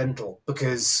less accidental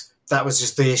because that was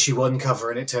just the issue 1 cover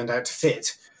and it turned out to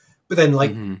fit. But then,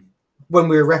 like when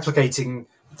we were replicating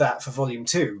that for Volume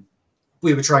 2,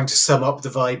 we were trying to sum up the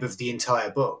vibe of the entire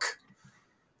book.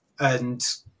 And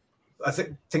I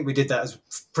think we did that as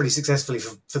pretty successfully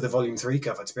for the Volume 3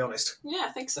 cover, to be honest. Yeah,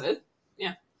 I think so.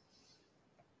 Yeah.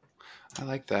 I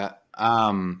like that.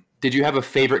 Did you have a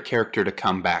favorite character to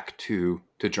come back to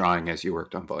drawing as you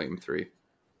worked on Volume 3?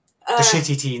 The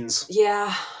shitty teens.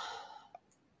 Yeah.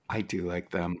 I do like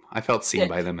them. I felt seen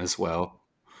by them as well.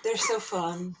 They're so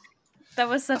fun. That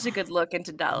was such a good look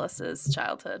into Dallas's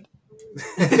childhood.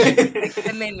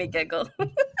 It made me giggle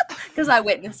because I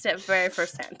witnessed it very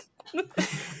firsthand.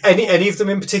 Any of them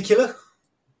in particular?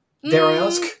 Dare I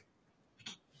ask?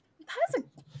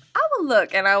 I will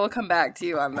look and I will come back to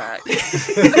you on that.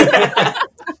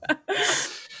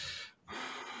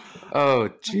 Oh,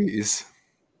 jeez.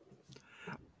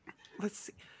 Let's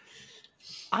see.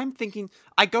 I'm thinking.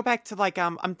 I go back to like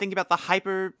I'm thinking about the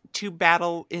Hyper 2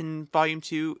 battle in Volume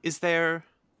 2. Is there,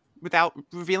 without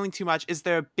revealing too much, is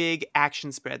there a big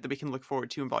action spread that we can look forward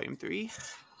to in Volume 3?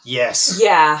 Yes.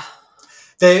 Yeah.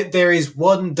 There is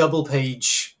one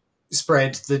double-page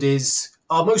spread that is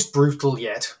our most brutal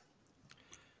yet.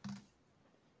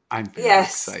 I'm very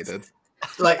excited.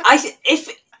 Like,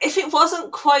 if it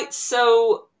wasn't quite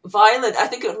so violent, I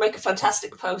think it would make a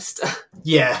fantastic poster.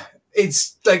 Yeah,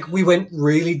 it's like we went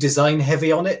really design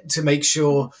heavy on it to make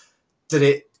sure that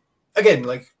it, again,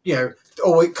 like, you know,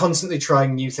 always constantly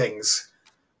trying new things.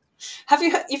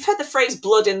 You've heard the phrase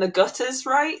 "blood in the gutters,"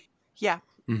 right? Yeah.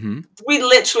 Mm-hmm. We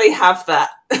literally have that.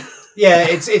 Yeah,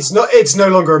 it's no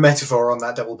longer a metaphor on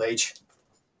that double page.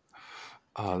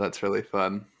 Oh, that's really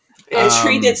fun.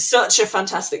 Tree did such a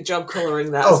fantastic job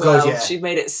coloring that as well. God, yeah. She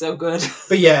made it so good.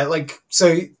 But yeah, like,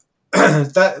 so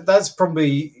that's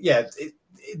probably, yeah,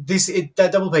 that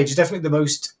double page is definitely the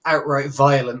most outright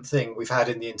violent thing we've had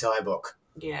in the entire book.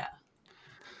 Yeah.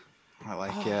 I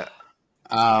like it.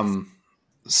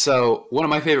 So one of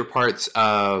my favorite parts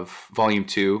of Volume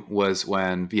 2 was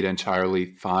when Vita and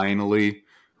Charlie finally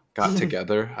got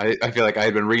together. I feel like I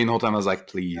had been reading the whole time. I was like,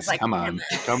 please, come on.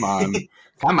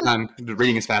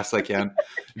 Reading as fast as I can.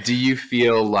 Do you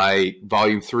feel like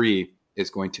Volume 3 is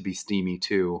going to be steamy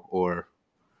too, or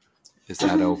is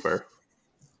that over?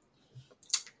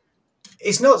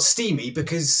 It's not steamy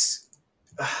because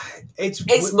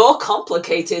it's more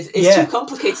complicated. It's too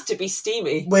complicated to be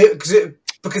steamy.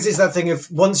 Because it's that thing of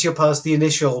once you're past the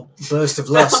initial burst of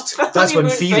lust, that's when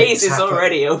feelings phase is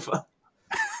already over.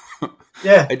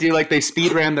 Yeah, I do like they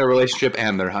speed ran their relationship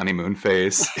and their honeymoon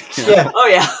phase. Yeah. Oh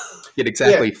yeah. Get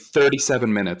exactly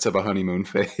 37 minutes of a honeymoon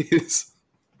phase.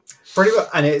 Pretty much,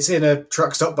 and it's in a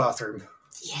truck stop bathroom.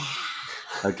 Yeah.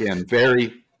 Again,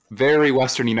 very, very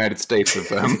Western United States of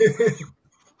them.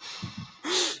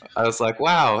 I was like,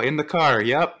 wow, in the car.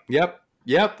 Yep.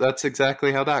 That's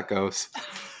exactly how that goes.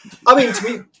 I mean,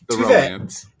 to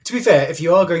be fair, if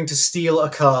you are going to steal a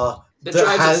car that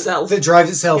drives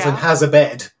itself and has a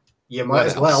bed, you might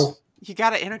as well. You got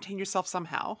to entertain yourself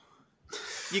somehow.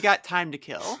 You got time to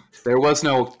kill. There was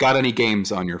no got any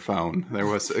games on your phone. There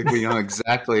was, we know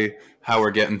exactly how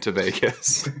we're getting to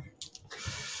Vegas.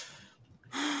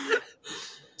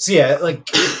 So yeah, like,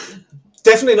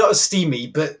 definitely not as steamy,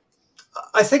 but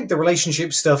I think the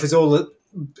relationship stuff is all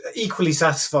equally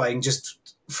satisfying, just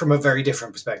from a very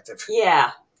different perspective.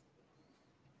 Yeah.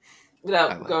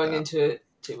 Without going into it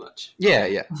too much.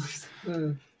 Yeah.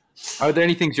 Are there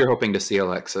any things you're hoping to see,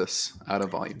 Alexis, out of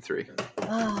Volume 3?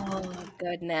 Oh,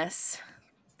 goodness.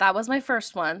 That was my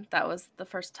first one. That was the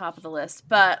first top of the list.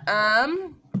 But, I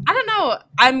don't know.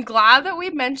 I'm glad that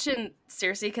we mentioned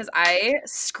Circe because I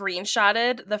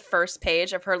screenshotted the first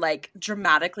page of her, like,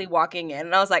 dramatically walking in.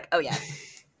 And I was like, oh, yeah.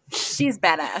 She's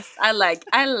badass. I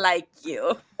like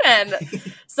you. And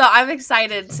so I'm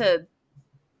excited to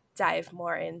dive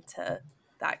more into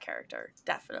that character.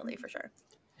 Definitely, for sure.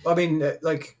 I mean,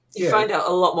 like... You find out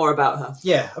a lot more about her.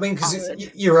 Yeah, I mean, because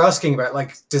you were asking about,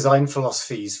 like, design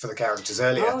philosophies for the characters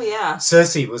earlier. Oh, yeah.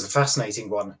 Circe was a fascinating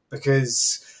one,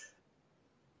 because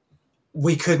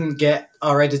we couldn't get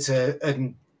our editor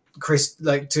and Chris,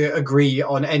 like, to agree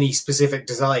on any specific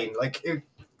design. Like,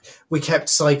 we kept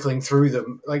cycling through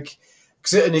them. Like,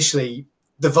 because initially,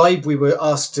 the vibe we were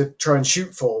asked to try and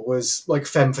shoot for was, like,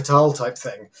 femme fatale type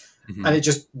thing. Mm-hmm. And it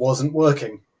just wasn't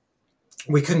working.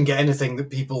 We couldn't get anything that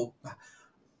people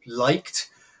liked,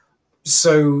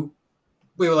 so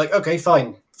we were like, okay,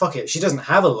 fine, fuck it, she doesn't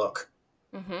have a look.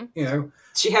 You know,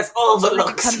 she has all the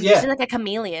looks. She's like a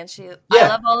chameleon. I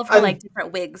love all of her like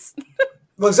different wigs.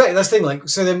 Well, exactly, that's the thing. Like,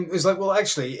 so then it was like, well,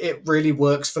 actually, it really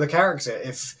works for the character.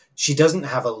 If she doesn't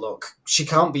have a look, she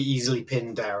can't be easily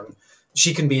pinned down.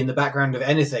 She can be in the background of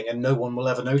anything and no one will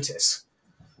ever notice.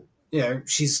 You know,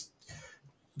 she's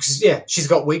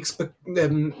got wigs, but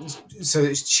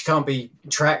so she can't be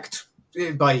tracked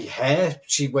by hair.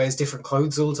 She wears different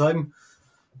clothes all the time.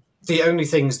 The only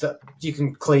things that you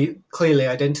can clearly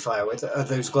identify her with are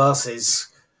those glasses,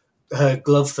 her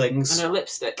glove things, and her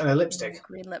lipstick.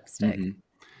 Green lipstick.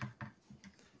 Mm-hmm.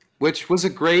 Which was a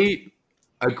great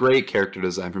character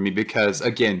design for me, because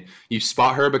again, you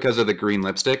spot her because of the green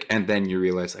lipstick, and then you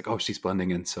realize, like, oh, she's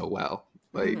blending in so well.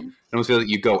 Like, I almost feel like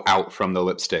you go out from the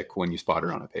lipstick when you spot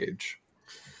her on a page.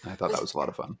 I thought that was a lot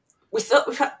of fun. We thought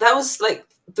that was like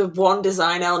the one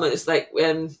design element. It's like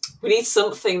we need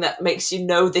something that makes you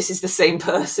know this is the same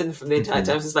person from the entire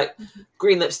time. So it's like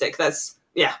green lipstick.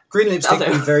 Green lipstick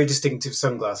and very distinctive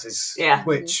sunglasses. Yeah,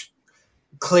 which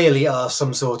clearly are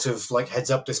some sort of like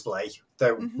heads-up display.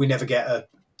 Though we never get a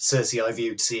Circe eye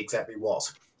view to see exactly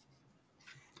what.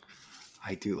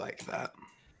 I do like that.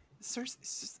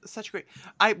 Such great.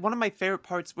 One of my favorite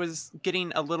parts was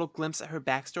getting a little glimpse at her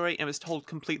backstory, and it was told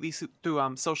completely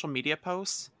through social media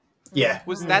posts. Yeah.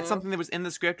 Was that something that was in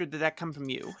the script, or did that come from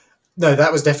you? No,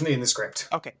 that was definitely in the script.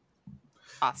 Okay.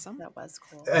 Awesome. That was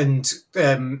cool. And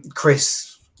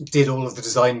Chris did all of the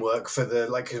design work for the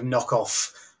like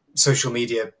knockoff social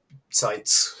media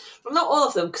sites. Well, not all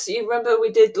of them, because you remember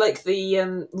we did like the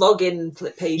login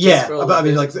pages. Yeah, for all but I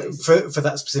mean, like places. for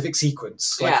that specific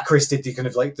sequence, like Yeah. Chris did the kind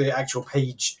of like the actual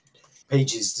pages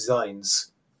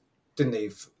designs, didn't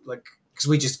he? Like because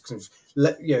we just kind of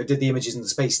did the images in the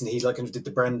space, and he like kind of did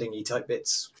the branding-y type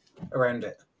bits around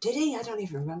it. Did he? I don't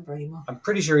even remember anymore. I'm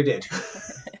pretty sure he did.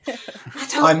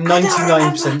 I'm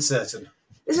 99% certain.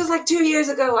 This was like 2 years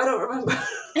ago. I don't remember.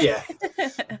 Yeah,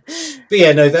 but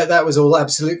yeah, no, that was all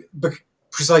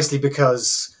precisely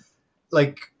because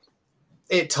like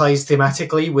it ties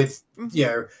thematically with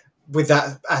with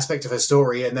that aspect of her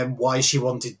story, and then why she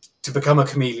wanted to become a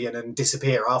chameleon and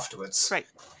disappear afterwards. Right.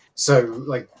 So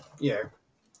like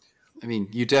I mean,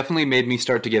 you definitely made me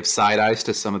start to give side eyes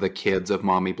to some of the kids of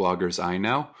mommy bloggers I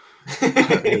know.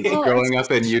 Growing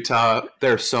up in Utah,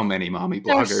 there are so many mommy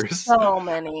bloggers. There's so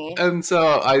many. And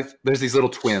so there's these little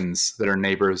twins that are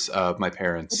neighbors of my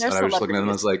parents. And I was just looking at them,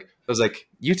 I was like,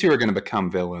 you two are going to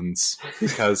become villains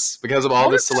because of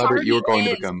all this celebrity you are going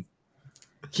to become.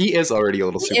 He is already a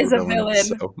little super villain.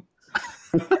 So.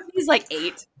 He's like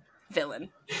 8 villain.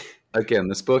 Again,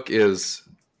 this book is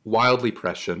wildly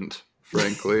prescient,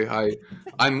 frankly.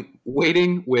 I'm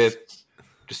waiting with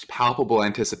just palpable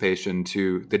anticipation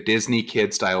to the Disney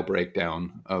kid style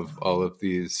breakdown of all of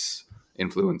these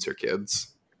influencer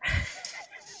kids.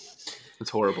 As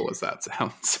horrible as that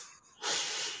sounds.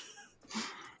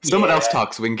 Someone else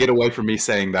talk so we can get away from me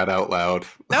saying that out loud.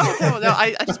 No.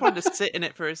 I just wanted to sit in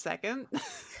it for a second.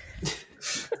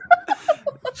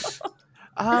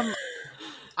 I'm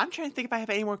trying to think if I have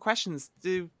any more questions.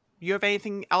 Do you have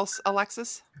anything else,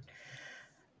 Alexis?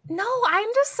 No, I'm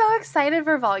just so excited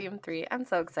for Volume 3. I'm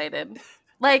so excited.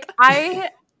 Like,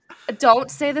 I don't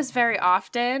say this very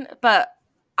often, but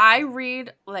I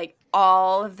read, like,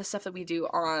 all of the stuff that we do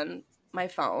on my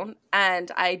phone,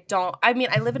 and I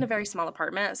live in a very small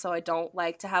apartment, so I don't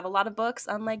like to have a lot of books,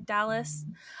 unlike Dallas.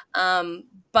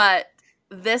 But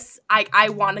this, I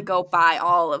want to go buy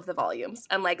all of the volumes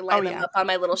and, like, line them up on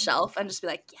my little shelf and just be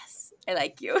like, yes, I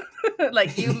like you.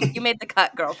 Like, you made the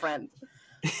cut, girlfriend.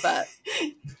 But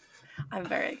I'm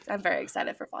very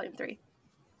excited for Volume 3.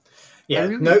 Yeah,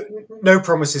 no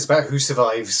promises about who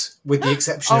survives, with the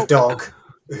exception of Dog,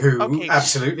 who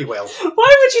absolutely will.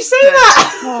 Why would you say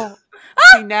that? Well,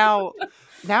 see, now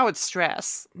it's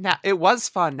stress. Now it was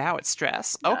fun. Now it's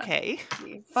stress. Yeah. Okay,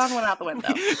 fun went out the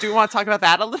window. Do we want to talk about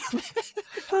that a little bit?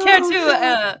 Care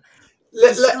to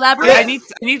elaborate? I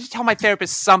need to tell my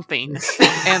therapist something,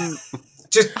 and.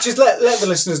 Just let the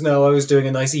listeners know I was doing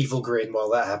a nice evil grin while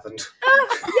that happened.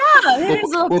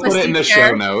 We'll put it in the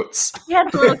show notes. He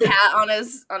had a little cat on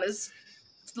his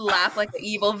lap like the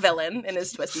evil villain in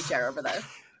his twisty chair over there.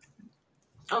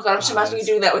 Oh god, I'm just imagining you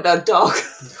doing that with a dog.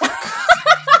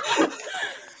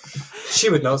 She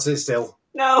would not sit still.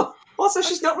 No. Also,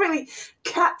 she's not really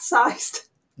cat-sized.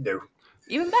 No.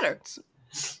 Even better.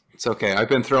 It's okay. I've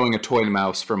been throwing a toy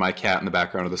mouse for my cat in the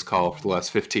background of this call for the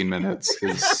last 15 minutes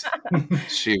because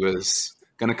she was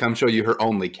going to come show you her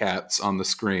only cats on the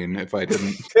screen if I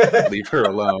didn't leave her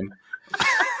alone.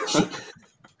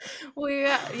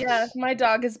 My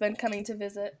dog has been coming to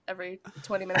visit every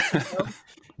 20 minutes or so.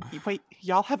 Wait,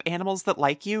 y'all have animals that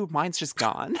like you? Mine's just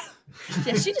gone.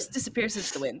 Yeah, she just disappears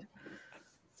into the wind.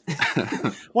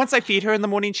 Once I feed her in the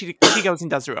morning, she goes and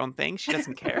does her own thing. She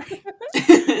doesn't care.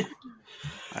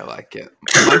 I like it.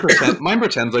 Mine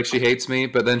pretends like she hates me,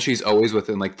 but then she's always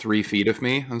within like 3 feet of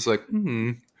me. I was like,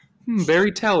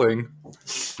 very telling.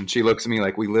 And she looks at me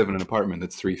like, we live in an apartment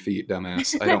that's 3 feet,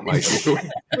 dumbass. I don't like you.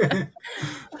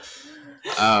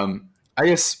 I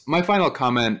guess my final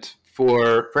comment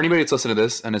for anybody that's listened to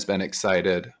this and has been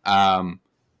excited,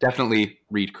 definitely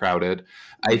read Crowded.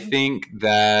 I think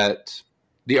that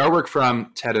the artwork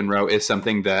from Ted and Roe is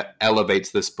something that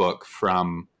elevates this book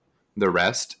from the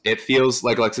rest. It feels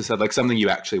like Alexis said, like something you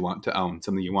actually want to own,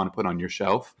 something you want to put on your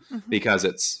shelf, because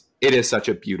it is such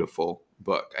a beautiful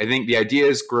book. I think the idea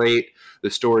is great, the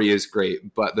story is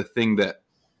great, but the thing that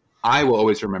I will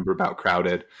always remember about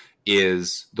Crowded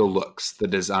is the looks, the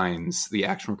designs, the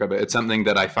action work of it. It's something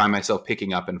that I find myself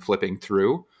picking up and flipping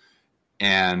through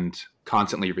and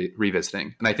constantly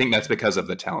revisiting. And I think that's because of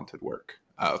the talented work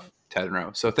of Ted and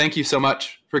Roe. So thank you so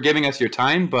much for giving us your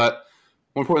time, but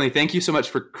more importantly, thank you so much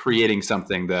for creating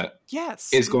something that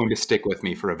is going to stick with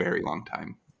me for a very long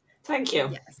time. Thank you.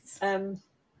 Yes.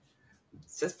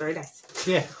 It's just very nice.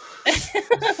 Yeah.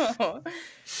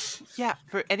 Yeah,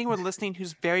 for anyone listening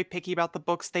who's very picky about the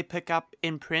books they pick up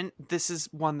in print, this is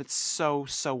one that's so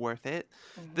worth it.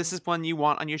 Mm-hmm. This is one you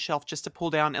want on your shelf just to pull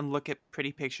down and look at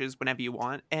pretty pictures whenever you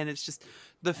want. And it's just,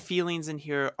 the feelings in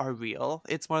here are real.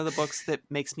 It's one of the books that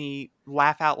makes me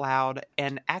laugh out loud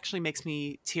and actually makes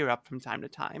me tear up from time to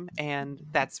time. And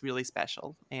that's really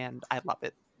special. And I love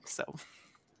it. So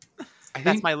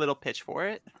that's my little pitch for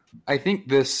it. I think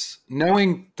this,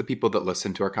 knowing the people that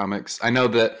listen to our comics, I know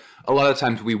that a lot of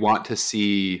times we want to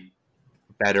see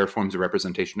better forms of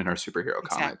representation in our superhero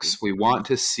comics. We want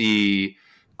to see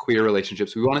queer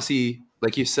relationships. We want to see,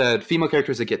 like you said, female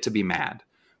characters that get to be mad.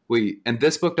 And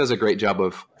this book does a great job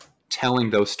of telling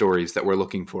those stories that we're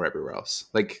looking for everywhere else.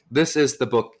 Like, this is the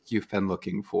book you've been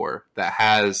looking for that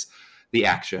has the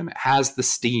action, it has the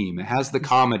steam, it has the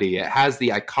comedy, it has the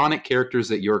iconic characters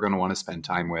that you're going to want to spend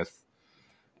time with.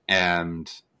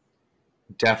 And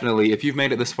definitely, if you've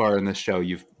made it this far in this show,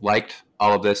 you've liked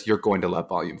all of this, you're going to love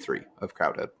Volume 3 of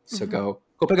Crowded. So go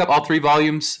pick up all 3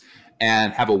 volumes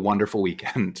and have a wonderful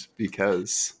weekend,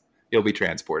 because you'll be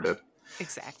transported.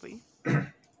 Exactly.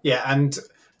 Yeah, and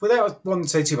without wanting to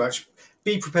say too much,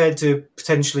 be prepared to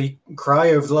potentially cry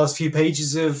over the last few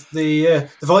pages of the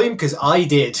volume, because I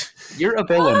did. You're a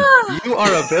villain. You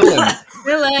are a villain.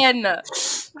 Villain.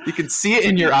 You can see it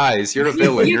in your eyes. You're a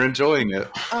villain. You're enjoying it.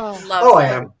 Oh, I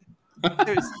am.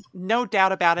 There's no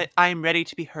doubt about it. I am ready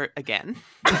to be hurt again.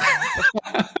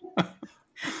 Add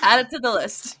it to the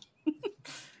list.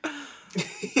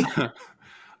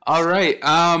 All right.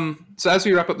 So as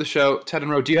we wrap up the show, Ted and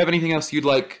Ro, do you have anything else you'd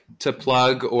like to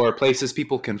plug, or places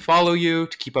people can follow you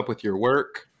to keep up with your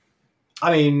work?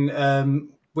 I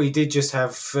mean, we did just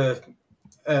have a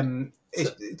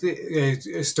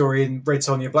story in Red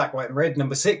Sonja, Black, White, and Red,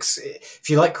 number 6. If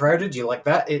you like Crowded, you like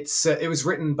that. It was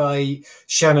written by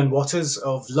Shannon Waters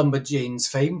of Lumberjanes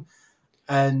fame,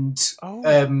 and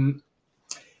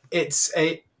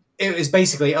it was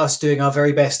basically us doing our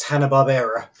very best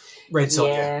Hanna-Barbera Red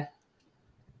Sonja. Yeah.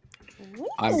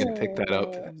 I'm going to pick that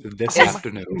up this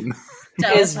afternoon.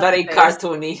 It is very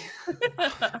cartoony.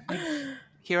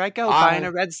 Here I go, buying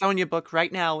a Red Sonja book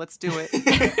right now. Let's do it.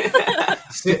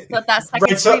 But that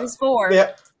second screen is for.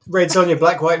 Yeah, Red Sonja,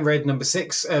 Black, White, and Red, number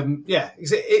 6.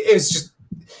 It was just,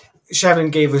 Shannon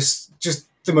gave us just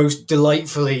the most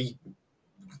delightfully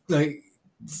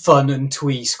fun and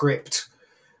twee script,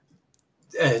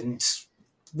 and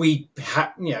we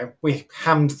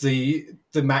hammed the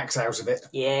max out of it.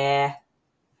 Yeah.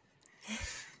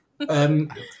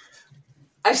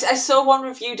 I saw one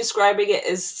review describing it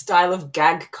as style of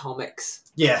gag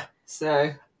comics. Yeah.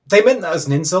 So they meant that as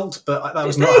an insult, but that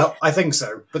was not how I think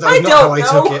so. But that was not how I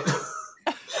took it.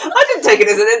 I didn't take it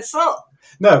as an insult.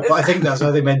 No, but I think that's how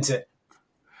they meant it.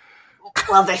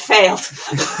 Well, they failed.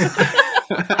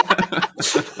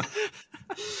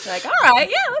 Like, all right,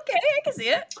 yeah, okay, I can see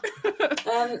it.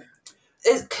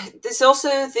 There's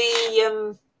also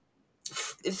the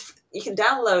if you can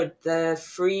download the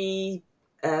free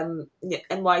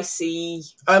NYC.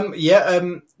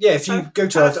 If you go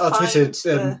to our Twitter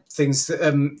things,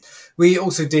 we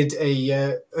also did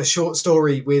a short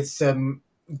story with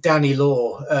Danny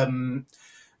Law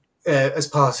as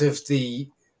part of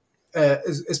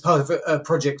a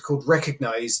project called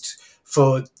Recognized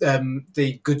for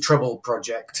the Good Trouble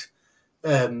project,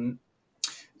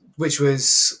 which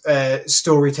was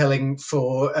storytelling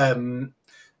for.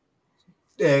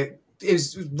 It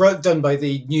was done by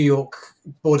the New York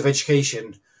Board of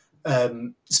Education,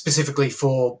 specifically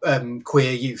for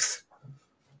queer youth.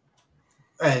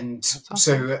 And awesome.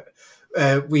 So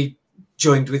we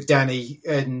joined with Danny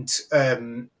and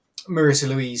Marissa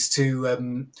Louise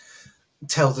to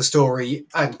tell the story,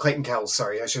 and Clayton Cowles.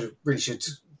 Sorry, I should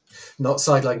not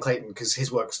sideline Clayton because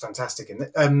his work's fantastic in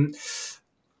it.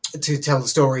 To tell the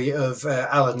story of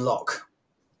Alan Locke,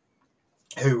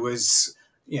 who was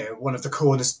one of the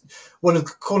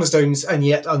cornerstones and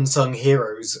yet unsung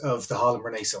heroes of the Harlem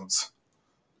Renaissance.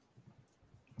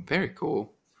 Very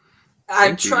cool.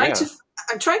 I'm trying to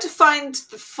find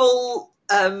the full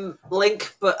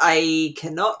link, but I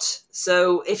cannot.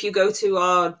 So if you go to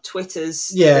our Twitters,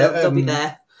 they'll be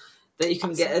there that you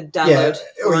can get a download.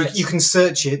 Yeah, or you can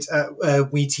search it at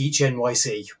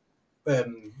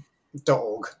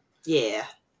weteachnyc.org. Yeah.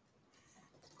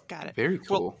 Got it. Very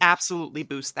cool. We'll absolutely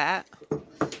boost that.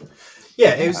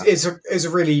 Yeah, it's a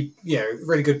really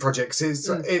really good project.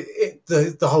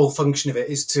 The whole function of it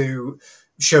is to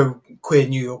show queer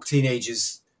New York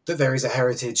teenagers that there is a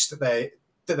heritage that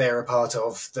they are a part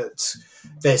of, that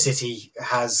their city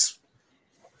has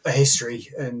a history,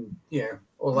 and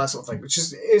all that sort of thing, which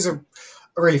is a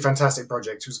really fantastic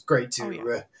project. It was great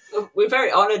to. We're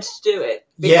very honoured to do it.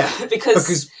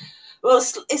 Because Well,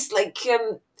 it's like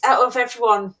out of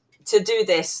everyone to do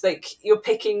this, like you're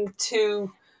picking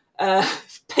two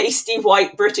pasty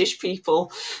white British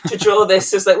people to draw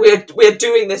this. It's like we're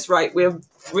doing this right. We're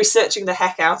researching the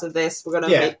heck out of this. We're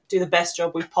going to do the best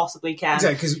job we possibly can.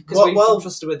 Exactly, because we've been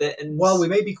trusted with it. And while we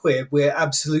may be queer, we're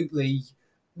absolutely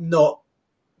not,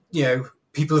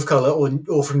 people of colour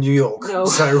or from New York. No.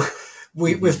 So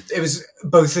it was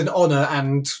both an honour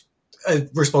and a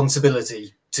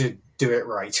responsibility to do it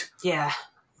right. Yeah,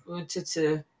 we wanted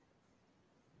to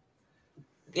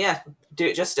do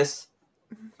it justice.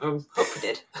 Hope we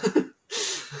did.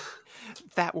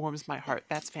 That warms my heart.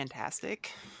 That's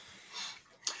fantastic.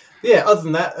 Yeah, other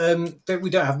than that, we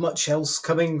don't have much else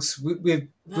coming. We're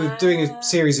doing a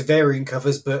series of variant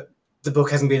covers, but the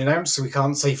book hasn't been announced, so we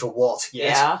can't say for what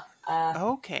yet. Yeah.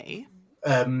 Okay.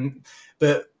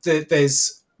 But there'll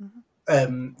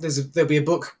be a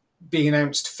book being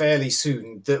announced fairly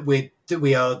soon that we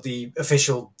are the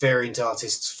official variant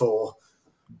artists for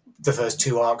the first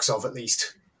 2 arcs of, at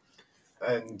least.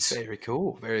 And very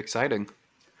cool, very exciting.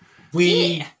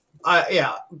 We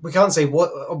can't say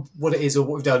what it is or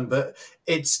what we've done, but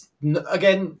it's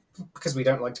again, because we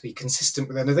don't like to be consistent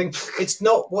with anything, it's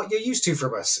not what you're used to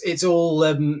from us. It's all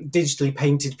digitally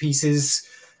painted pieces,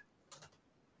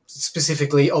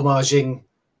 specifically homaging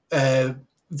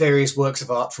various works of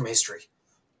art from history.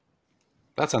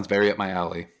 That sounds very up my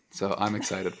alley, so I'm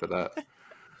excited for that.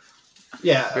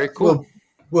 Yeah, very cool.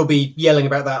 We'll be yelling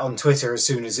about that on Twitter as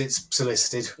soon as it's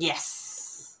solicited.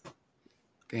 Yes.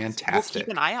 Fantastic. We'll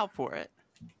keep an eye out for it.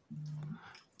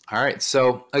 All right.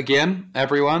 So again,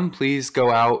 everyone, please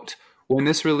go out. When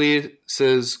this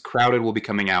releases, Crowded will be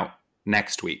coming out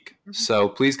next week. Mm-hmm. So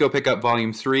please go pick up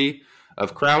volume 3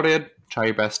 of Crowded. Try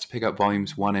your best to pick up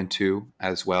volumes 1 and 2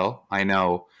 as well. I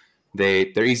know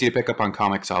they're easy to pick up on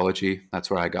Comixology.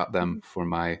 That's where I got them for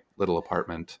my little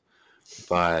apartment.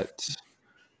 But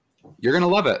you're going to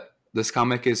love it. This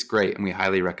comic is great, and we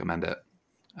highly recommend it.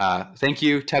 Thank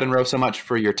you, Ted and Rose, so much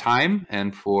for your time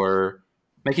and for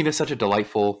making this such a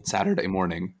delightful Saturday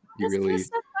morning. You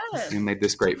made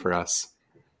this great for us.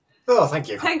 Oh, thank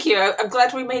you. Thank you. I'm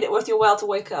glad we made it worth your while to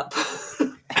wake up. Yes.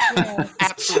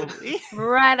 Absolutely.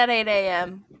 Right at 8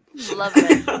 a.m. Love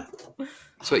it.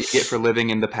 That's what you get for living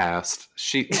in the past.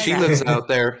 She lives out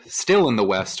there, still in the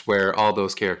West, where all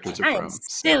those characters are from.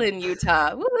 Still in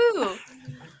Utah. Woohoo!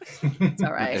 It's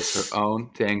all right. It's her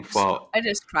own dang fault. I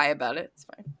just cry about it. It's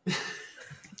fine.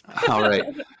 All right.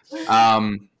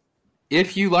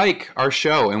 If you like our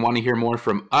show and want to hear more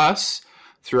from us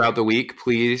throughout the week,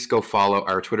 please go follow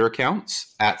our Twitter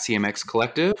accounts at CMX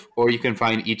Collective, or you can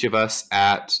find each of us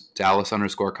at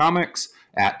Dallas_Comics,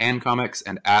 at Ann Comics,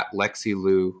 and at Lexi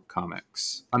Lou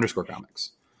Comics _Comics.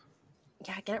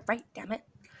 Yeah, get it right, damn it.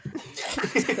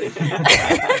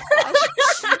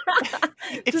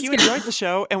 If you enjoyed the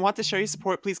show and want to show your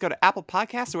support, please go to Apple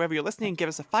Podcasts or wherever you're listening and give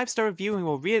us a 5-star review, and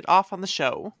we'll read it off on the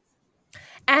show.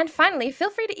 And finally, feel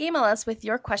free to email us with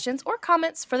your questions or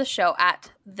comments for the show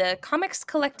at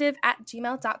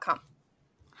thecomicscollective@gmail.com.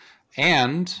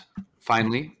 And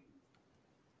finally,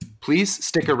 please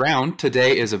stick around.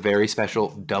 Today is a very special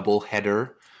double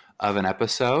header of an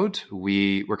episode.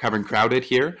 We're covering Crowded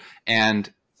here,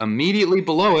 and immediately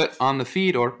below it on the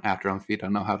feed, or after on the feed, I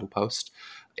don't know how to post,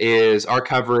 is our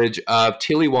coverage of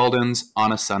Tilly Walden's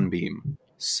On a Sunbeam.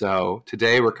 So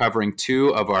today we're covering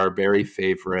 2 of our very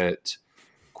favorite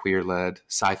queer-led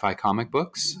sci-fi comic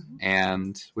books,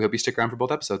 and we hope you stick around for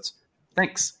both episodes.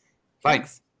 Thanks. Bye.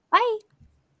 Thanks.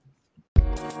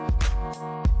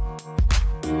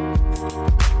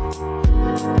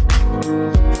 Bye.